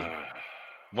lefty.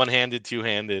 One-handed,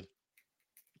 two-handed.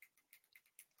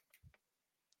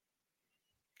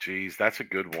 Geez, that's a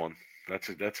good one. That's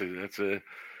a.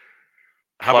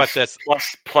 How about this?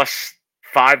 Plus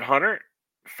 500?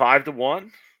 5 to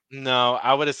 1? No,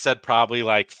 I would have said probably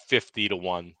like 50 to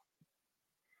 1.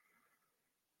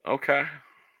 Okay.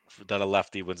 That a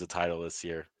lefty wins a title this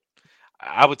year.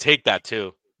 I would take that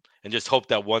too, and just hope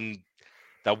that one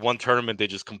tournament they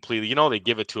just completely. They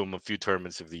give it to him a few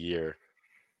tournaments of the year.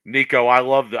 Nico, I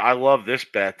love this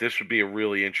bet. This would be a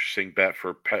really interesting bet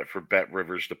for Bet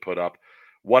Rivers to put up.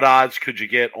 What odds could you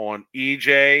get on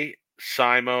EJ,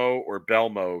 Simo, or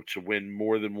Belmo to win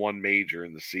more than one major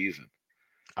in the season?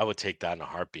 I would take that in a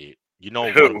heartbeat.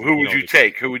 Who would you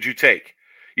take? Who would you take?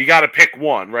 You got to pick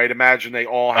one, right? Imagine they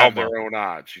all have their own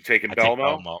odds. You taking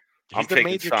Belmo? He's the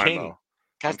major king.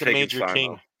 Guy's the major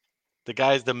king. The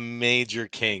guy's the major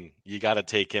king. You got to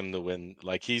take him to win.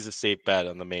 Like, he's a safe bet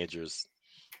on the majors.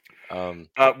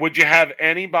 Would you have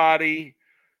anybody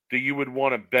that you would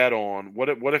want to bet on?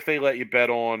 What if they let you bet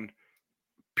on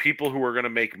people who are going to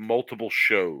make multiple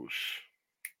shows?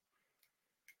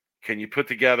 Can you put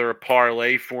together a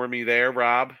parlay for me there,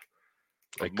 Rob?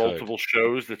 Multiple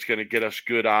shows that's going to get us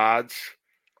good odds.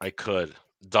 I could.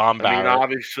 Dom Barrett. I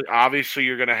mean, obviously,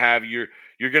 you're going to have you're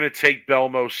going to take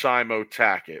Belmo, Simo,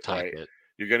 Tackett, right?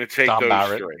 You're going to take Dom those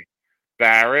Barrett. three.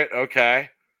 Barrett, okay.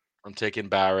 I'm taking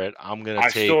Barrett. I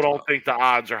still don't think the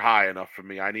odds are high enough for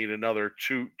me. I need another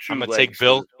two. I'm gonna take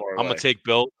Bill. I'm gonna take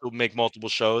Bill, who'll make multiple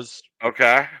shows.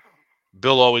 Okay.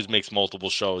 Bill always makes multiple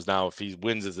shows. Now, if he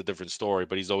wins, is a different story.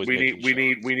 But he's always we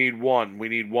need one. We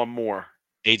need one more.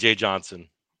 AJ Johnson.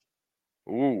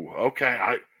 Ooh,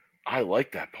 okay. I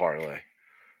like that parlay.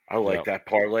 I like that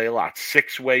parlay a lot.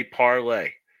 6-way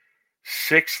parlay.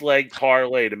 6-leg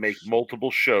parlay to make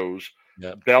multiple shows.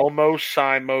 Yep. Belmo,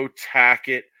 Simo,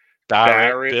 Tackett,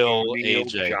 Barrett, Bill, O'Neill,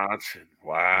 AJ Johnson.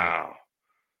 Wow.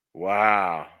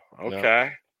 Wow.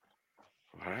 Okay.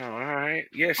 Yep. All right.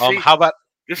 Yeah. See, how about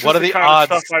this? What is are the kind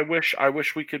odds? Of stuff I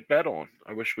wish we could bet on.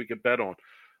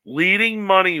 Leading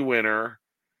money winner.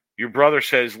 Your brother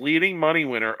says leading money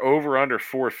winner over under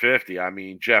 450. I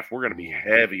mean, Jeff, we're going to be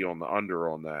heavy on the under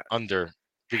on that. Under.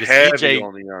 Because heavy EJ,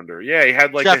 on the under. Yeah, he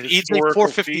had like Jeff, a historical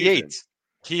EJ 458. season.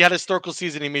 He had a historical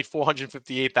season. He made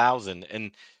 458,000,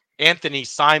 and Anthony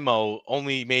Simo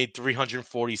only made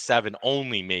 347.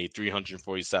 Only made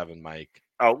 347. Mike.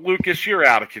 Oh, Lucas, you're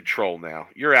out of control now.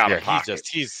 You're out of pocket.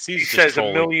 He says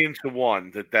trolling. 1,000,000 to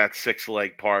 1 that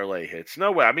 6-leg parlay hits.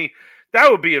 No way. I mean, that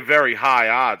would be a very high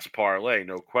odds parlay,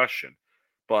 no question.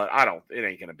 But it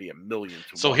ain't going to be 1,000,000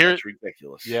 to 1. That's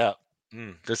ridiculous. Yeah.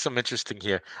 There's some interesting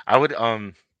here. I would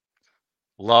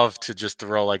love to just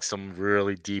throw like some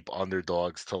really deep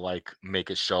underdogs to like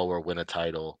make a show or win a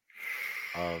title.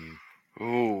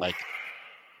 Like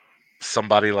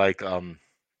somebody like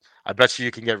I bet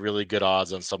you can get really good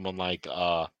odds on someone like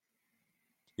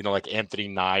like Anthony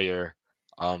Nair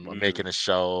making a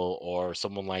show, or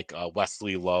someone like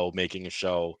Wesley Lowe making a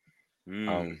show.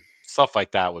 Stuff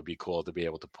like that would be cool to be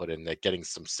able to put in there, getting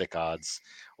some sick odds.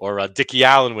 Or Dickie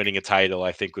Allen winning a title,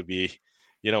 I think would be,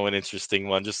 an interesting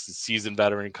one. Just a seasoned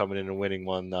veteran coming in and winning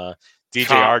one.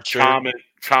 DJ Archer.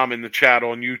 Tom in the chat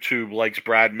on YouTube likes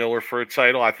Brad Miller for a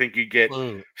title. I think you get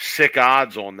sick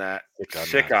odds on that.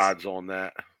 Sick odds on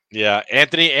that. Yeah,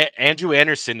 Andrew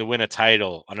Anderson to win a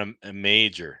title on a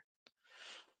major.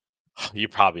 You're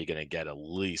probably gonna get at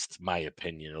least, my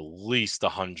opinion, at least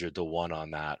 100-1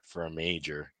 on that for a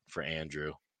major for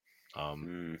Andrew.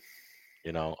 Mm.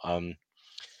 You know,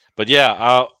 but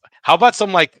yeah, how about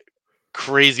some like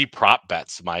crazy prop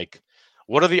bets, Mike?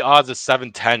 What are the odds that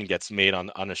 710 gets made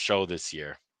on a show this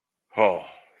year? Oh,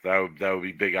 that would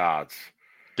be big odds.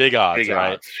 Big odds, Big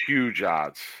right? odds. Huge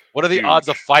odds. What are the odds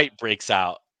a Huge. fight breaks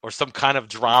out or some kind of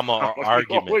drama or We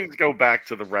argument? always go back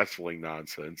to the wrestling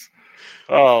nonsense.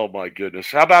 Oh my goodness.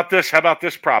 How about this? How about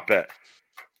this prop bet?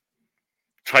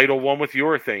 Title one with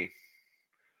urethane.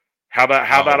 How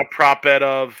about a Oh, prop bet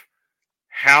of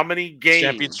how many games?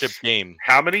 championship game.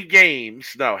 How many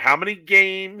games? No, how many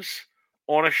games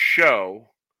on a show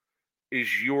is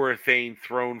urethane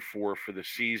thrown for the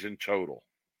season total?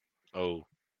 Oh,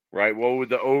 Right? What would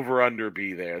the over under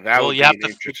be there? That well, would be an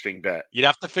interesting bet. you'd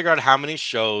have to figure out how many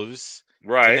shows,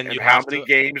 and Right. then And you'd how have many to,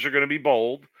 games are going to be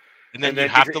bowled? and then And you'd then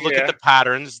have to look at yeah. the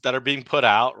patterns that are being put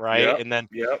out, right? Yep. And then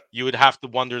Yep. you would have to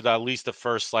wonder that at least the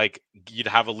first, like, you'd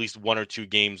have at least 1 or 2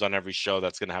 games on every show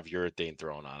that's gonna have urethane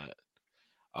thrown on it.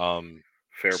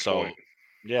 Fair So point.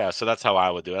 yeah, so that's how I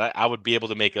would do it. I would be able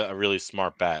to make a really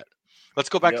smart bet. Let's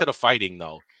go back to Yep. the fighting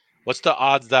though. What's the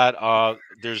odds that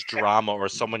there's drama or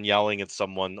someone yelling at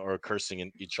someone or cursing at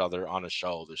each other on a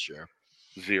show this year?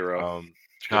 Zero. Um,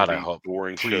 It's going to God, I be hope.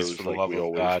 boring Please, for shows the like love we of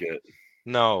always God. get.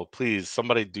 No, please,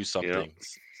 somebody do Yep. something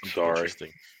Sorry.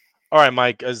 interesting. All right,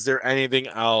 Mike, is there anything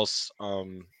else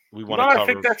we want No, to I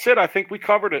think cover? that's it. I think we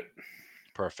covered it.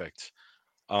 Perfect.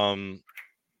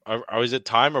 Is it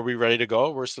time? Are we ready to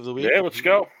go? Worst of the week? Yeah, let's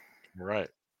go. All right.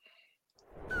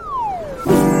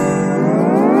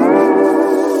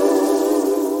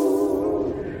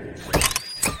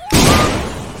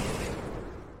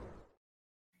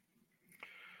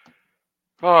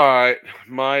 All right.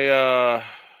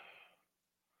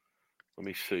 Let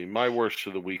me see. My worst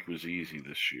of the week was easy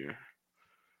this year.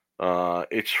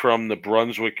 It's from the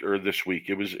Brunswick, or this week.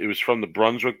 It was from the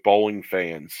Brunswick Bowling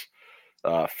Fans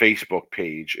Facebook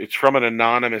page. It's from an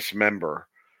anonymous member,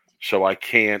 so I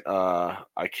can't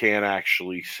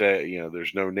actually say,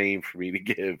 there's no name for me to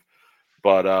give.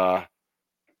 But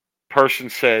person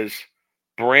says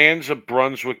brands of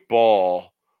Brunswick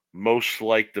ball most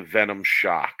like the Venom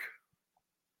Shock.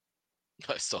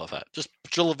 I saw that. Just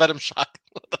drill a venom shot.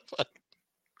 What the fuck?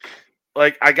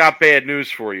 Like, I got bad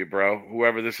news for you, bro.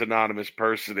 Whoever this anonymous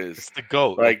person is, It's the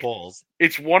goat of like, balls.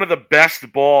 it's one of the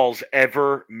best balls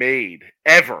ever made,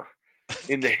 ever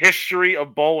in the history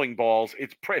of bowling balls.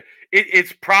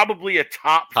 It's probably a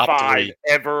top Top 5 3.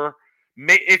 ever.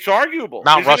 It's arguable,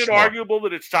 Mount isn't it? Rushmore. Arguable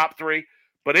that it's top 3,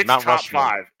 but it's Mount top Rushmore.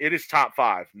 5. It is top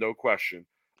 5, no question,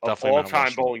 of Definitely Mount all-time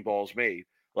Rushmore. bowling balls made.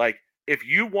 Like, if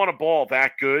you want a ball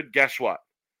that good, guess what?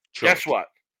 Drill Guess it. what?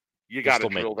 You got to still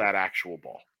drill making that actual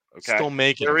ball. Okay. Still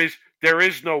making them. There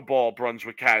is no ball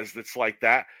Brunswick has that's like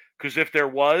that. Because if there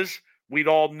was, we'd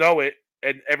all know it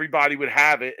and everybody would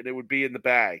have it and it would be in the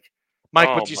bag. Mike,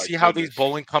 Oh but you my see how these goodness.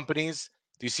 bowling companies?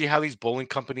 Do you see how these bowling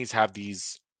companies have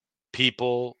these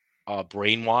people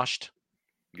brainwashed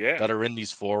Yeah. that are in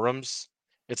these forums?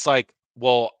 It's like,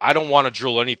 well, I don't want to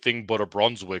drill anything but a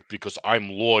Brunswick because I'm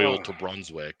loyal to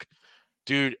Brunswick.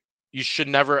 Dude, you should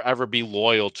never ever be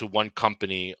loyal to one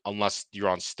company unless you're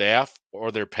on staff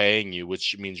or they're paying you,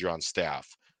 which means you're on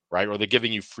staff, right? Or they're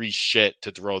giving you free shit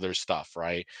to throw their stuff,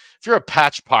 right? If you're a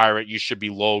patch pirate, you should be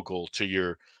local to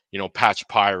your, patch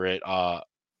pirate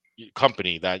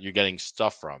company that you're getting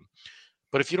stuff from.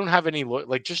 But if you don't have any,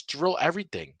 like, just drill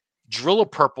everything. Drill a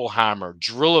purple hammer,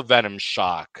 drill a venom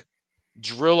shock,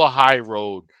 drill a high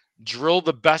road, drill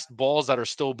the best balls that are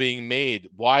still being made.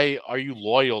 Why are you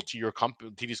loyal to your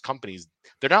company, to these companies?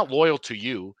 They're not loyal to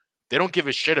you. They don't give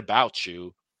a shit about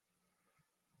you.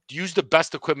 Use the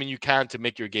best equipment you can to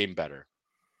make your game better.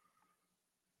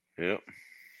 Yep.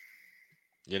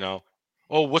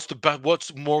 Oh, what's the best?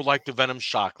 What's more like the venom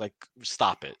shock? Like,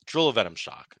 stop it. Drill a venom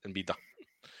shock and be done.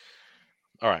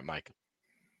 All right, Mike.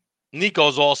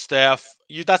 Nico's all staff.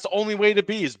 That's the only way to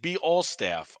be, is be all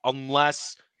staff,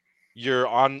 unless you're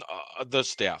on the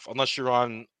staff. Unless you're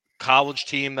on college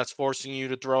team that's forcing you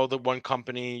to throw the one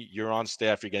company, you're on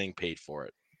staff. You're getting paid for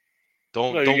it.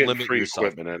 No, Don't you're getting limit free yourself.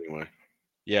 equipment anyway.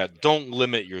 Yeah, don't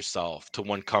limit yourself to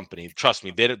one company. Trust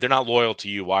me, they're not loyal to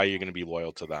you. Why are you going to be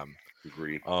loyal to them?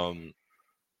 Agreed.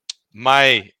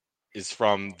 My is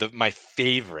from my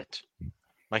favorite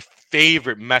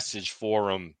message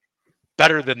forum,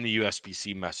 better than the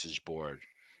USBC message board.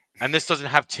 And this doesn't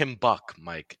have Tim Buck,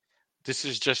 Mike. This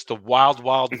is just the wild,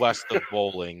 wild west of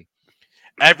bowling.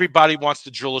 Everybody wants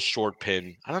to drill a short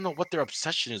pin. I don't know what their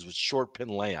obsession is with short pin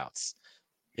layouts.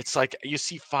 It's like you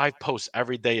see 5 posts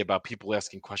every day about people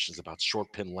asking questions about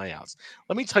short pin layouts.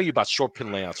 Let me tell you about short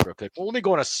pin layouts real quick. Well, let me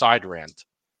go on a side rant.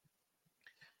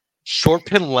 Short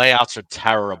pin layouts are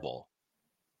terrible.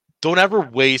 Don't ever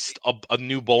waste a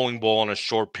new bowling ball on a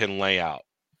short pin layout.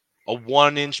 A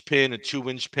 1-inch pin, a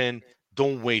 2-inch pin.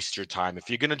 Don't waste your time. If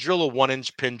you're going to drill a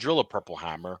 1-inch pin, drill a purple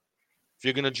hammer. If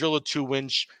you're going to drill a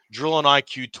 2-inch, drill an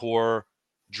IQ Tour,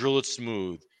 drill it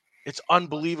smooth. It's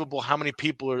unbelievable how many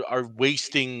people are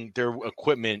wasting their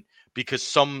equipment because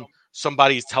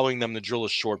somebody's telling them to drill a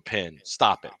short pin.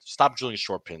 Stop it. Stop drilling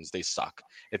short pins. They suck.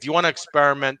 If you want to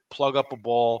experiment, plug up a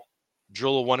ball,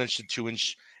 drill a 1-inch to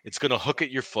 2-inch. It's going to hook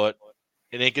at your foot.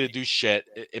 It ain't going to do shit.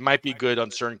 It might be good on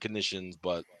certain conditions,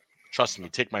 but trust me,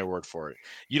 take my word for it.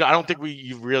 I don't think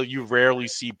you rarely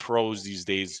see pros these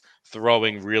days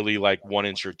throwing really like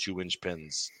 1-inch or 2-inch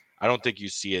pins. I don't think you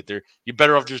see it. You're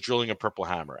better off just drilling a purple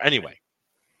hammer. Anyway,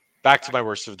 back to my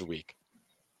worst of the week.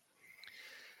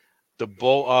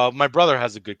 My brother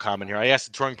has a good comment here. I asked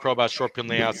the touring pro about short pin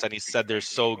layouts, and he said they're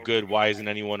so good. Why isn't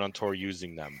anyone on tour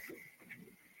using them?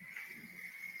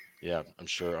 Yeah, I'm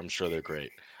sure they're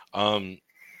great. The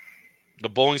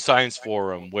Bowling Science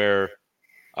Forum, where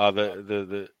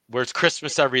where it's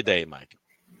Christmas every day, Mike.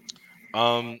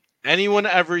 Anyone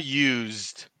ever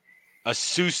used a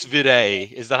sous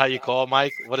vide? Is that how you call it,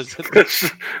 Mike? What is it? What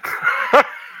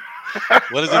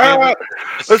is it?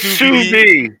 A sous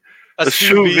vide. A A sous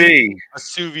sous vide. vide. A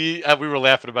sous vide. We were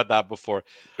laughing about that before.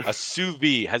 A sous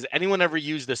vide. Has anyone ever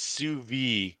used a sous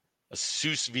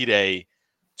vide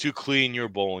to clean your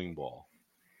bowling ball?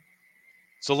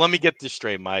 So let me get this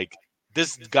straight, Mike.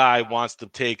 This guy wants to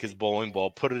take his bowling ball,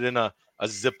 put it in a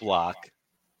Ziploc,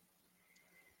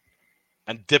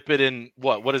 and dip it in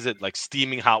what is it, like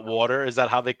steaming hot water? Is that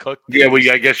how they cook? Yeah, well,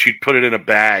 I guess you'd put it in a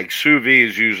bag. Sous vide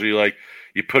is usually like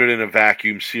you put it in a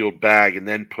vacuum sealed bag and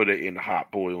then put it in hot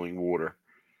boiling water.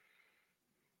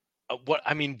 What?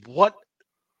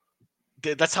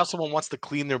 That's how someone wants to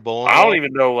clean their bowling I ball? don't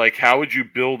even know, like, how would you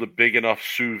build a big enough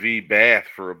sous vide bath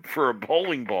for a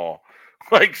bowling ball?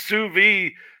 Like, sous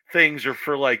vide things are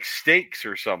for like steaks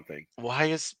or something. Why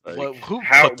is Like, who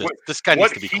how? put this? This guy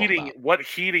needs to be called out. What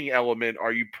heating element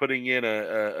are you putting in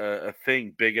a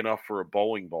thing big enough for a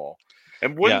bowling ball?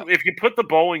 And Yeah, if you put the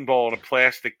bowling ball in a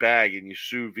plastic bag and you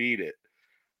sous vide it,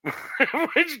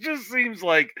 which just seems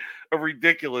like a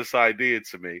ridiculous idea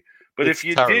to me. But it's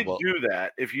terrible.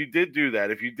 if you did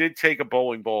take a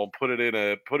bowling ball and put it in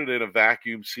a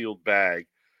vacuum sealed bag,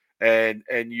 and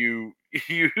you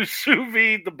you sous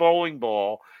vide the bowling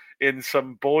ball in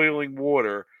some boiling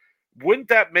water, wouldn't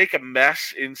that make a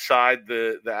mess inside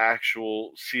the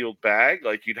actual sealed bag?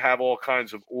 Like, you'd have all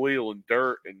kinds of oil and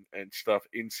dirt and stuff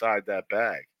inside that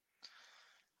bag.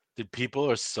 People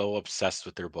are so obsessed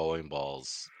with their bowling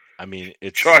balls. I mean,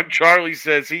 Charlie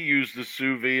says he used the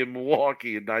sous vide in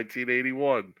Milwaukee in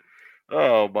 1981.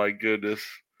 Oh my goodness.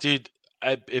 dude.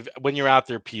 When you're out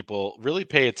there, people really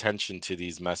pay attention to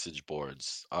these message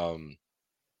boards.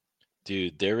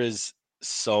 Dude, there is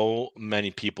so many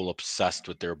people obsessed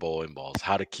with their bowling balls,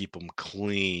 how to keep them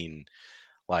clean.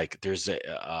 Like there's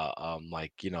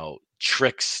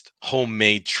tricks,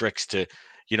 homemade tricks to,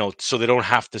 so they don't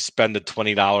have to spend the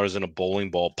 $20 in a bowling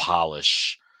ball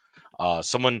polish.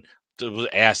 Someone was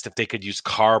asked if they could use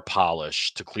car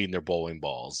polish to clean their bowling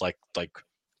balls, like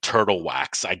turtle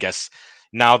wax. I guess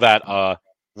now that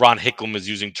Ron Hicklem is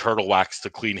using turtle wax to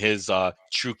clean his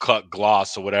True Cut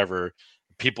gloss or whatever,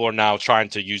 people are now trying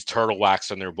to use turtle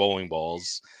wax on their bowling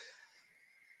balls.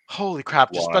 Holy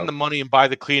crap, just spend Wild. the money and buy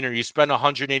the cleaner. You spend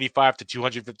 $185 to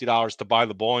 $250 to buy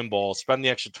the bowling ball, spend the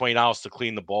extra $20 to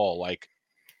clean the ball. Like,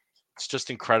 it's just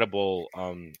incredible.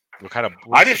 I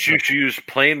just used to use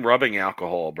plain rubbing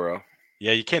alcohol, bro.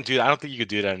 Yeah, you can't do that. I don't think you could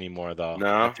do that anymore, though. I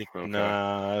No? think Okay.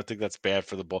 I think that's bad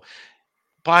for the ball.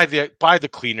 Buy the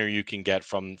cleaner you can get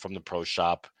from the pro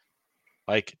shop.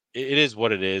 Like, it is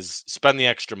what it is. Spend the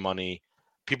extra money.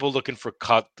 People looking for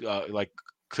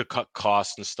to cut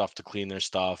costs and stuff to clean their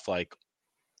stuff. Like,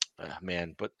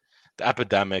 man, but the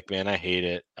epidemic, man, I hate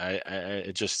it.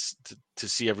 It just to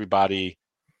see everybody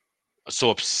so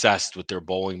obsessed with their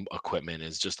bowling equipment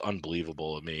is just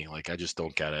unbelievable to me. Like, I just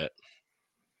don't get it.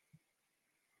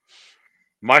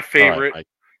 My All right, favorite Mike.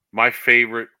 my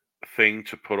favorite thing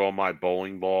to put on my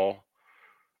bowling ball,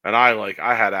 and I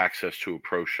had access to a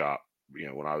pro shop,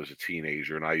 when I was a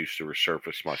teenager, and I used to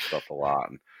resurface my stuff a lot.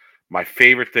 And my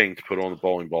favorite thing to put on the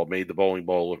bowling ball, made the bowling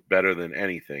ball look better than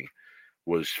anything,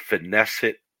 was Finesse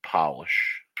It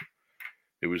polish.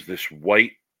 It was this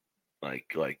white,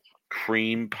 like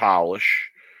cream polish,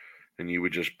 and you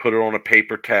would just put it on a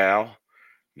paper towel,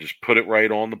 Just put it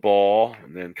right on the ball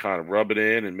and then kind of rub it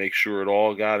in and make sure it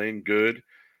all got in good.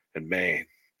 And man,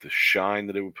 the shine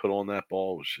that it would put on that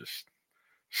ball was just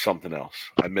something else.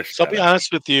 I missed So I'll that. be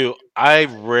honest with you, I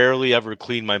rarely ever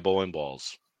clean my bowling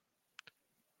balls.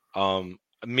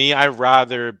 I'd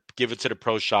rather give it to the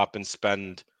pro shop and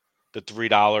spend the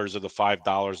 $3 or the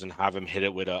 $5 and have him hit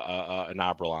it with an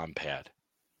Abralon pad.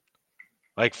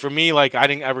 Like for me, like I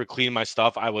didn't ever clean my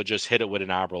stuff. I would just hit it with an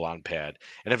Abralon pad.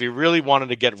 And if you really wanted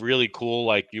to get really cool,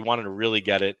 like you wanted to really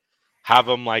get it, have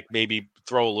them like maybe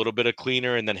throw a little bit of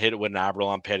cleaner and then hit it with an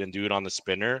Abralon pad and do it on the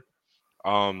spinner.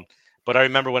 But I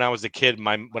remember when I was a kid,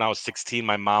 when I was 16,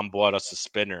 my mom bought us a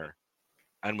spinner,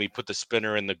 and we put the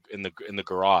spinner in the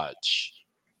garage,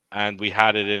 and we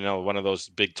had it in one of those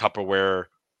big Tupperware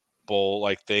bowl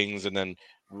like things, and then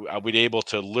we'd able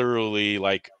to literally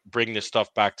like bring this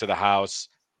stuff back to the house,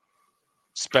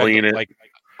 spend Clean it. like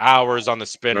hours on the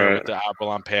spinner Right. with the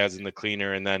Abralon pads and the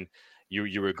cleaner, and then you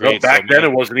were No, great. back So then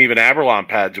it wasn't even Abralon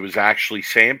pads. It was actually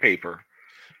sandpaper.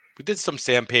 we did some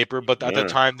sandpaper, but at the Yeah.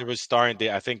 time there was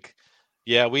I think,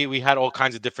 yeah, we had all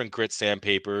kinds of different grit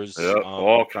sandpapers. Yep.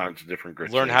 All kinds of different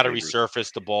grit Learn how to sandpapers.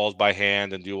 resurface the balls by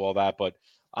hand and do all that. But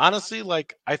honestly,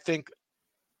 like I think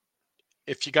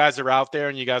if you guys are out there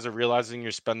and you guys are realizing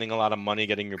you're spending a lot of money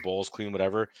getting your bowls clean,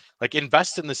 whatever, like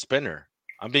invest in the spinner.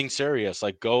 I'm being serious.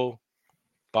 Like go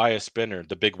buy a spinner,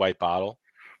 the big white bottle.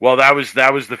 Well, that was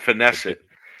the finesse. Big,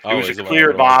 It was a is it clear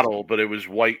what it was? bottle, but it was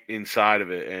white inside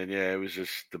of it, and yeah, it was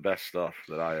just the best stuff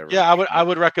that I ever. Yeah, I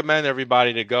would recommend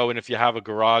everybody to go, and if you have a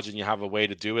garage and you have a way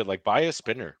to do it, like buy a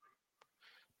spinner.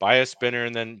 Buy a spinner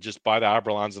and then just buy the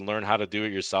Abralons and learn how to do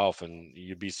it yourself, and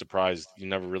you'd be surprised. You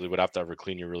never really would have to ever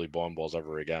clean your really bowling balls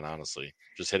ever again, honestly.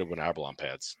 Just hit it with Abralon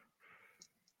pads.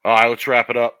 All right, let's wrap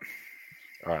it up.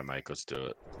 All right, Mike, let's do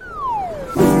it.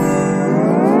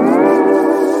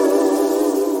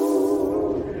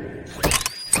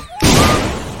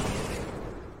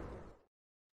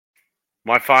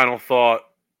 My final thought,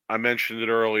 I mentioned it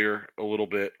earlier a little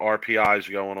bit. RPI is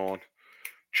going on.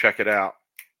 Check it out.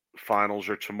 Finals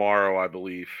are tomorrow, I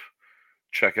believe.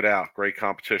 Check it out. Great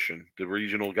competition. The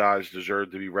regional guys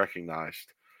deserve to be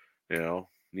recognized.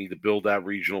 Need to build that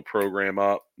regional program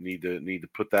up. Need to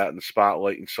put that in the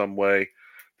spotlight in some way.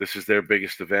 This is their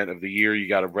biggest event of the year. You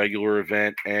got a regular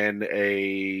event and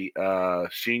a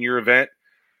senior event.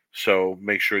 So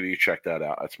make sure that you check that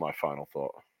out. That's my final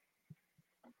thought.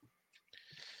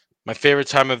 My favorite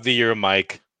time of the year,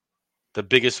 Mike, the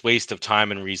biggest waste of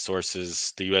time and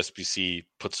resources the USBC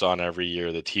puts on every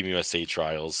year, the Team USA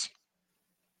trials.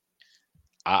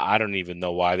 I don't even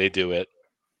know why they do it.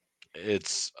 It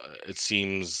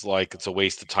seems like it's a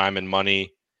waste of time and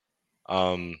money.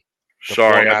 Sorry,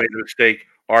 format- I made a mistake.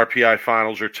 RPI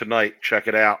finals are tonight. Check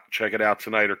it out. Check it out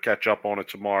tonight or catch up on it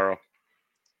tomorrow.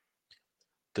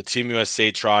 The Team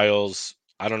USA trials,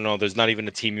 I don't know. There's not even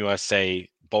a Team USA.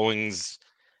 Bowling's,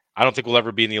 I don't think we'll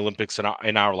ever be in the Olympics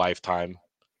in our lifetime.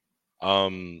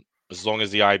 As long as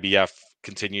the IBF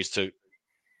continues to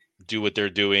do what they're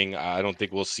doing, I don't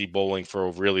think we'll see bowling for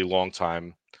a really long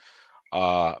time.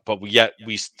 But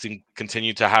we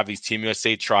continue to have these Team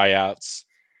USA tryouts.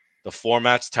 The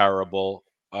format's terrible.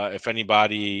 If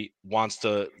anybody wants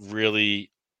to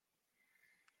really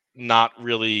not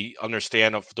really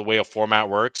understand of the way a format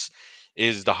works,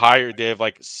 is they have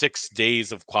like 6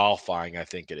 days of qualifying, I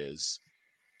think it is.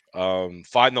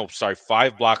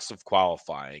 5 blocks of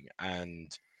qualifying,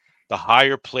 and the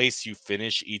higher place you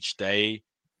finish each day,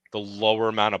 the lower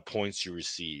amount of points you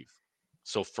receive.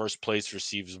 So first place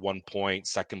receives 1 point,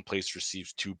 second place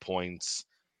receives 2 points.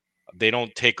 They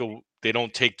don't take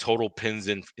total pins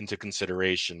into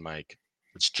consideration, Mike.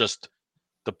 It's just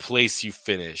the place you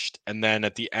finished, and then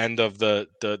at the end of the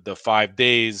 5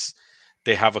 days,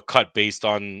 they have a cut based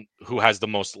on who has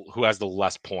the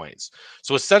less points.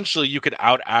 So essentially, you could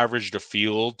out average the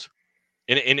field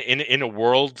in a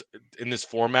world in this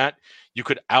format. You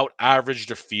could out average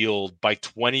the field by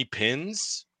 20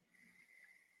 pins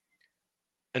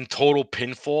and total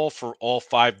pinfall for all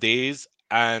 5 days,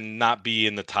 and not be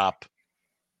in the top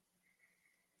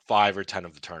 5 or 10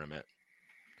 of the tournament.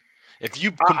 If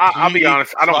you I'll be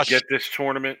honest, I don't crush- get this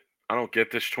tournament. I don't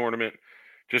get this tournament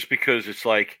just because it's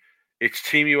like it's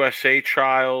Team USA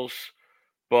trials,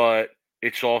 but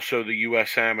it's also the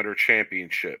U.S. Amateur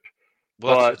Championship.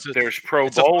 well, But there's pro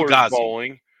it's a bowlers Fugazi.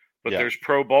 bowling. But Yeah. there's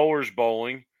pro bowlers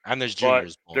bowling. And there's But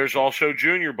juniors bowling. there's also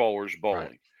junior bowlers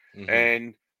bowling. Right.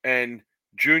 Mm-hmm. And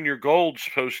junior gold's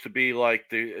supposed to be like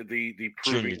the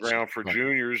proving Junior, ground for right.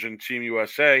 juniors in Team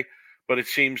USA, but it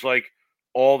seems like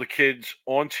all the kids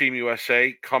on Team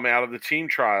USA come out of the team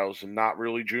trials and not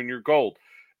really junior gold.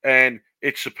 And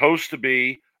it's supposed to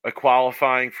be a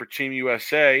qualifying for Team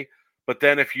USA, but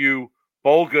then if you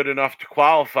bowl good enough to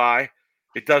qualify,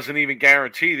 it doesn't even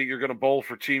guarantee that you're going to bowl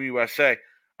for Team USA.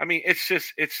 I mean, it's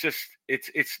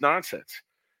nonsense.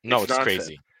 No, It's it's nonsense.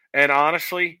 crazy. And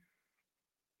honestly,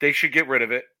 they should get rid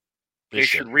of it. They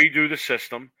should redo the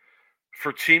system.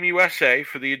 For Team USA,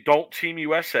 for the adult Team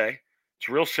USA, it's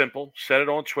real simple. Said it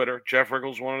on Twitter. Jeff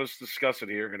Richgels wanted us to discuss it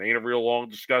here. It ain't a real long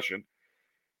discussion.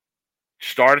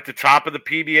 Start at the top of the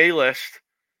PBA list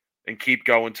and keep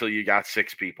going until you got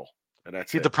 6 people. And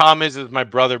that's it. The problem is my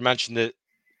brother mentioned that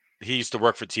he used to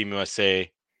work for Team USA.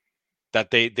 That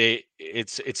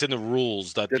it's in the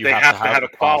rules that you they have to have a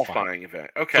qualifying event.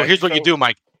 Okay. So here's what you do,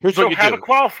 Mike. Here's what you do. Have a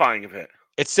qualifying event.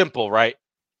 It's simple, right?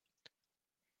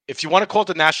 If you want to call it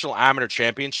the National Amateur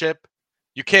Championship,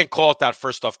 you can't call it that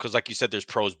first off because, like you said, there's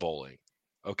pros bowling.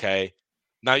 Okay.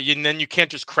 Now, then you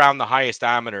can't just crown the highest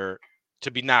amateur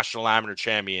to be National Amateur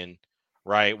Champion,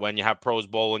 right? When you have pros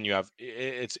bowling, you have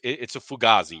it's a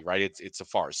fugazi, right? It's a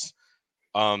farce.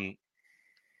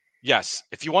 Yes,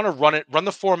 if you want to run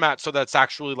the format so that's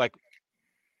actually like,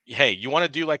 hey, you want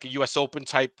to do like a U.S. Open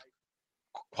type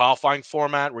qualifying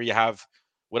format where you have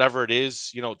whatever it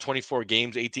is, 24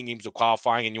 games, 18 games of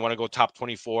qualifying, and you want to go top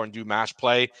 24 and do match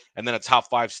play, and then a top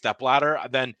 5 step ladder,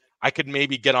 then I could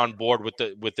maybe get on board with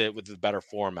the better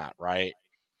format, right?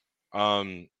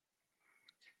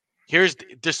 There's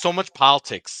so much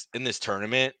politics in this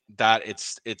tournament that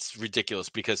it's ridiculous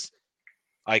because,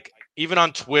 like, even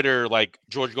on Twitter, like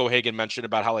George Gohagan mentioned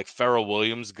about how like Pharrell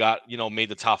Williams got, made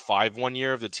the top 5 one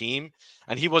year of the team,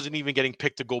 and he wasn't even getting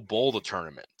picked to go bowl the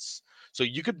tournaments. So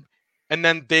you could, and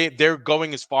then they're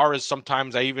going as far as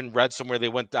sometimes I even read somewhere they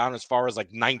went down as far as like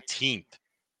 19th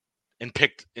and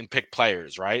picked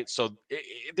players, right? So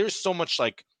there's so much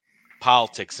like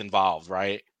politics involved,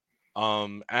 right?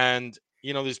 And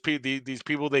these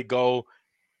people they go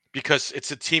because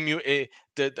it's a team.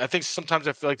 I think sometimes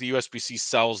I feel like the USBC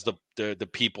sells the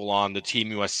people on the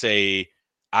Team USA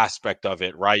aspect of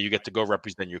it, right? You get to go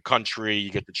represent your country,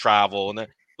 you get to travel, and then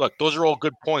look, those are all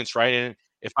good points, right? And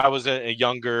if I was a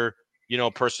younger,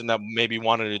 person that maybe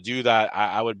wanted to do that,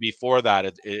 I would be for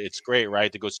that. It's great, right,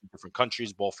 to go see different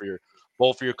countries, bowl for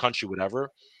your country, whatever.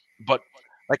 But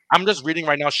like I'm just reading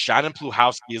right now, Shannon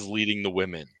Pluhowski is leading the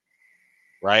women,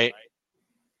 right?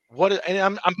 And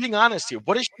I'm being honest here.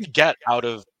 What does she get out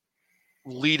of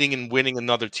leading and winning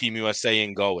another Team USA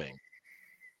and going?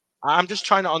 I'm just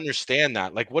trying to understand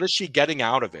that. Like, what is she getting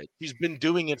out of it? She's been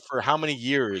doing it for how many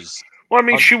years? Well, I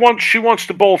mean, she wants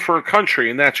to bowl for her country,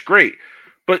 and that's great.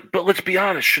 But let's be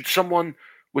honest. Should someone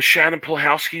with Shannon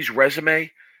Pluhowski's resume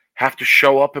have to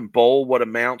show up and bowl what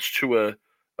amounts to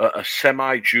a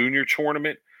semi-junior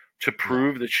tournament to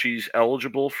prove that she's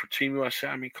eligible for Team USA?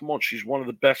 I mean, come on, she's one of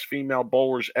the best female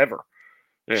bowlers ever.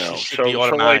 She should be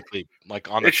automatically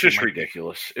like on the it's team. just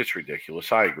ridiculous. It's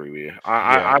ridiculous. I agree with you.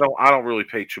 I don't really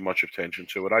pay too much attention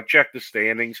to it. I check the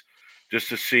standings just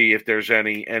to see if there's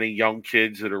any young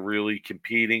kids that are really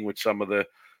competing with some of the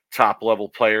top level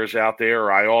players out there.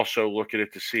 Or I also look at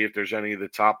it to see if there's any of the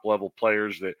top level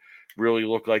players that really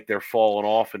look like they're falling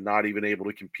off and not even able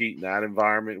to compete in that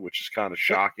environment, which is kind of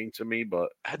shocking to me. But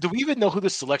do we even know who the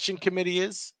selection committee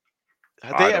is?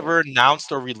 Have they ever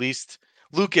announced or released?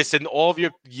 Lucas, in all of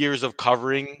your years of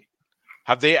covering,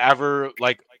 have they ever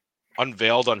like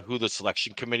unveiled on who the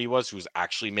selection committee was, who's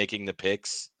actually making the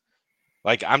picks?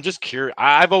 Like, I'm just curious.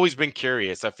 I've always been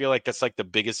curious. I feel like that's like the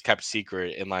biggest kept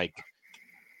secret in like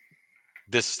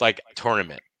this like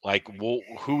tournament. Like,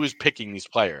 who is picking these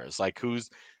players? Like,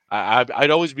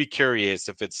 I'd always be curious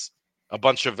if it's a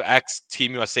bunch of ex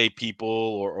Team USA people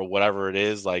or whatever it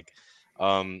is. Like,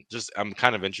 just I'm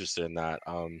kind of interested in that.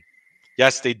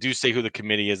 Yes, they do say who the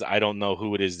committee is. I don't know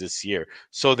who it is this year.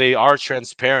 So they are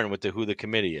transparent with who the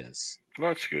committee is.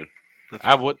 Well, that's good.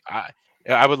 I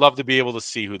would love to be able to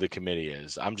see who the committee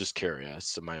is. I'm just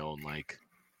curious in my own like.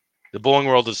 The bowling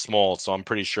world is small, so I'm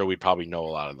pretty sure we probably know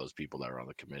a lot of those people that are on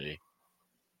the committee.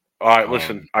 All right,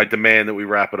 listen. I demand that we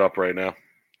wrap it up right now.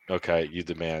 Okay, you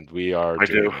demand. We are. I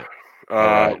do.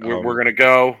 We're gonna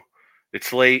go.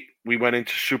 It's late. We went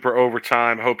into super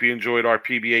overtime. Hope you enjoyed our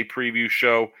PBA preview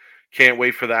show. Can't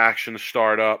wait for the action to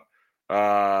start up.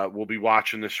 We'll be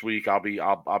watching this week. I'll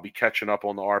be catching up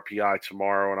on the RPI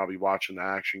tomorrow, and I'll be watching the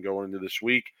action going into this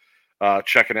week.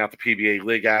 Checking out the PBA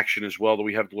League action as well that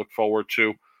we have to look forward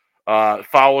to.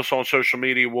 Follow us on social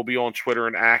media. We'll be on Twitter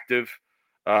and active.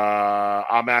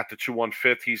 I'm at the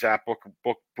 215th. He's at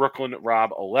Brooklyn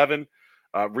Rob 11.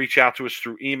 Reach out to us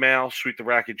through email,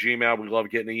 sweettherack@gmail. We love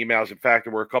getting the emails. In fact,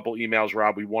 there were a couple emails,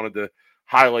 Rob, we wanted to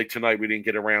highlight tonight. We didn't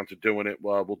get around to doing it.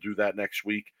 We'll do that next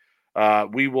week.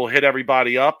 we will hit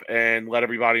everybody up and let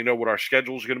everybody know what our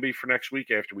schedule is going to be for next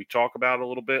week after we talk about it a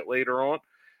little bit later on.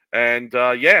 And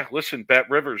listen, Bet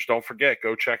Rivers, don't forget,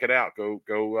 go check it out. Go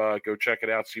check it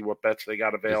out. See what bets they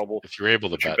got available. If you're able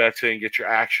to put your bets in, get your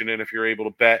action in. If you're able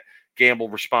to bet, gamble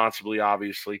responsibly,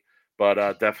 obviously, but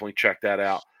definitely check that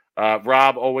out.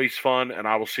 Rob, always fun, and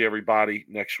I will see everybody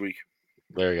next week.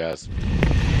 There, guys.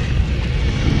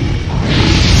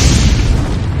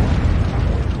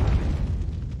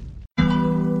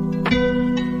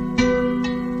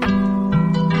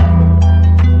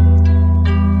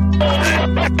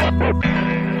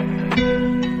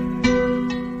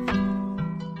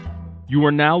 You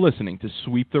are now listening to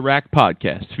Sweep the Rack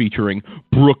podcast featuring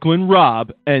Brooklyn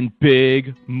Rob and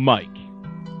Big Mike.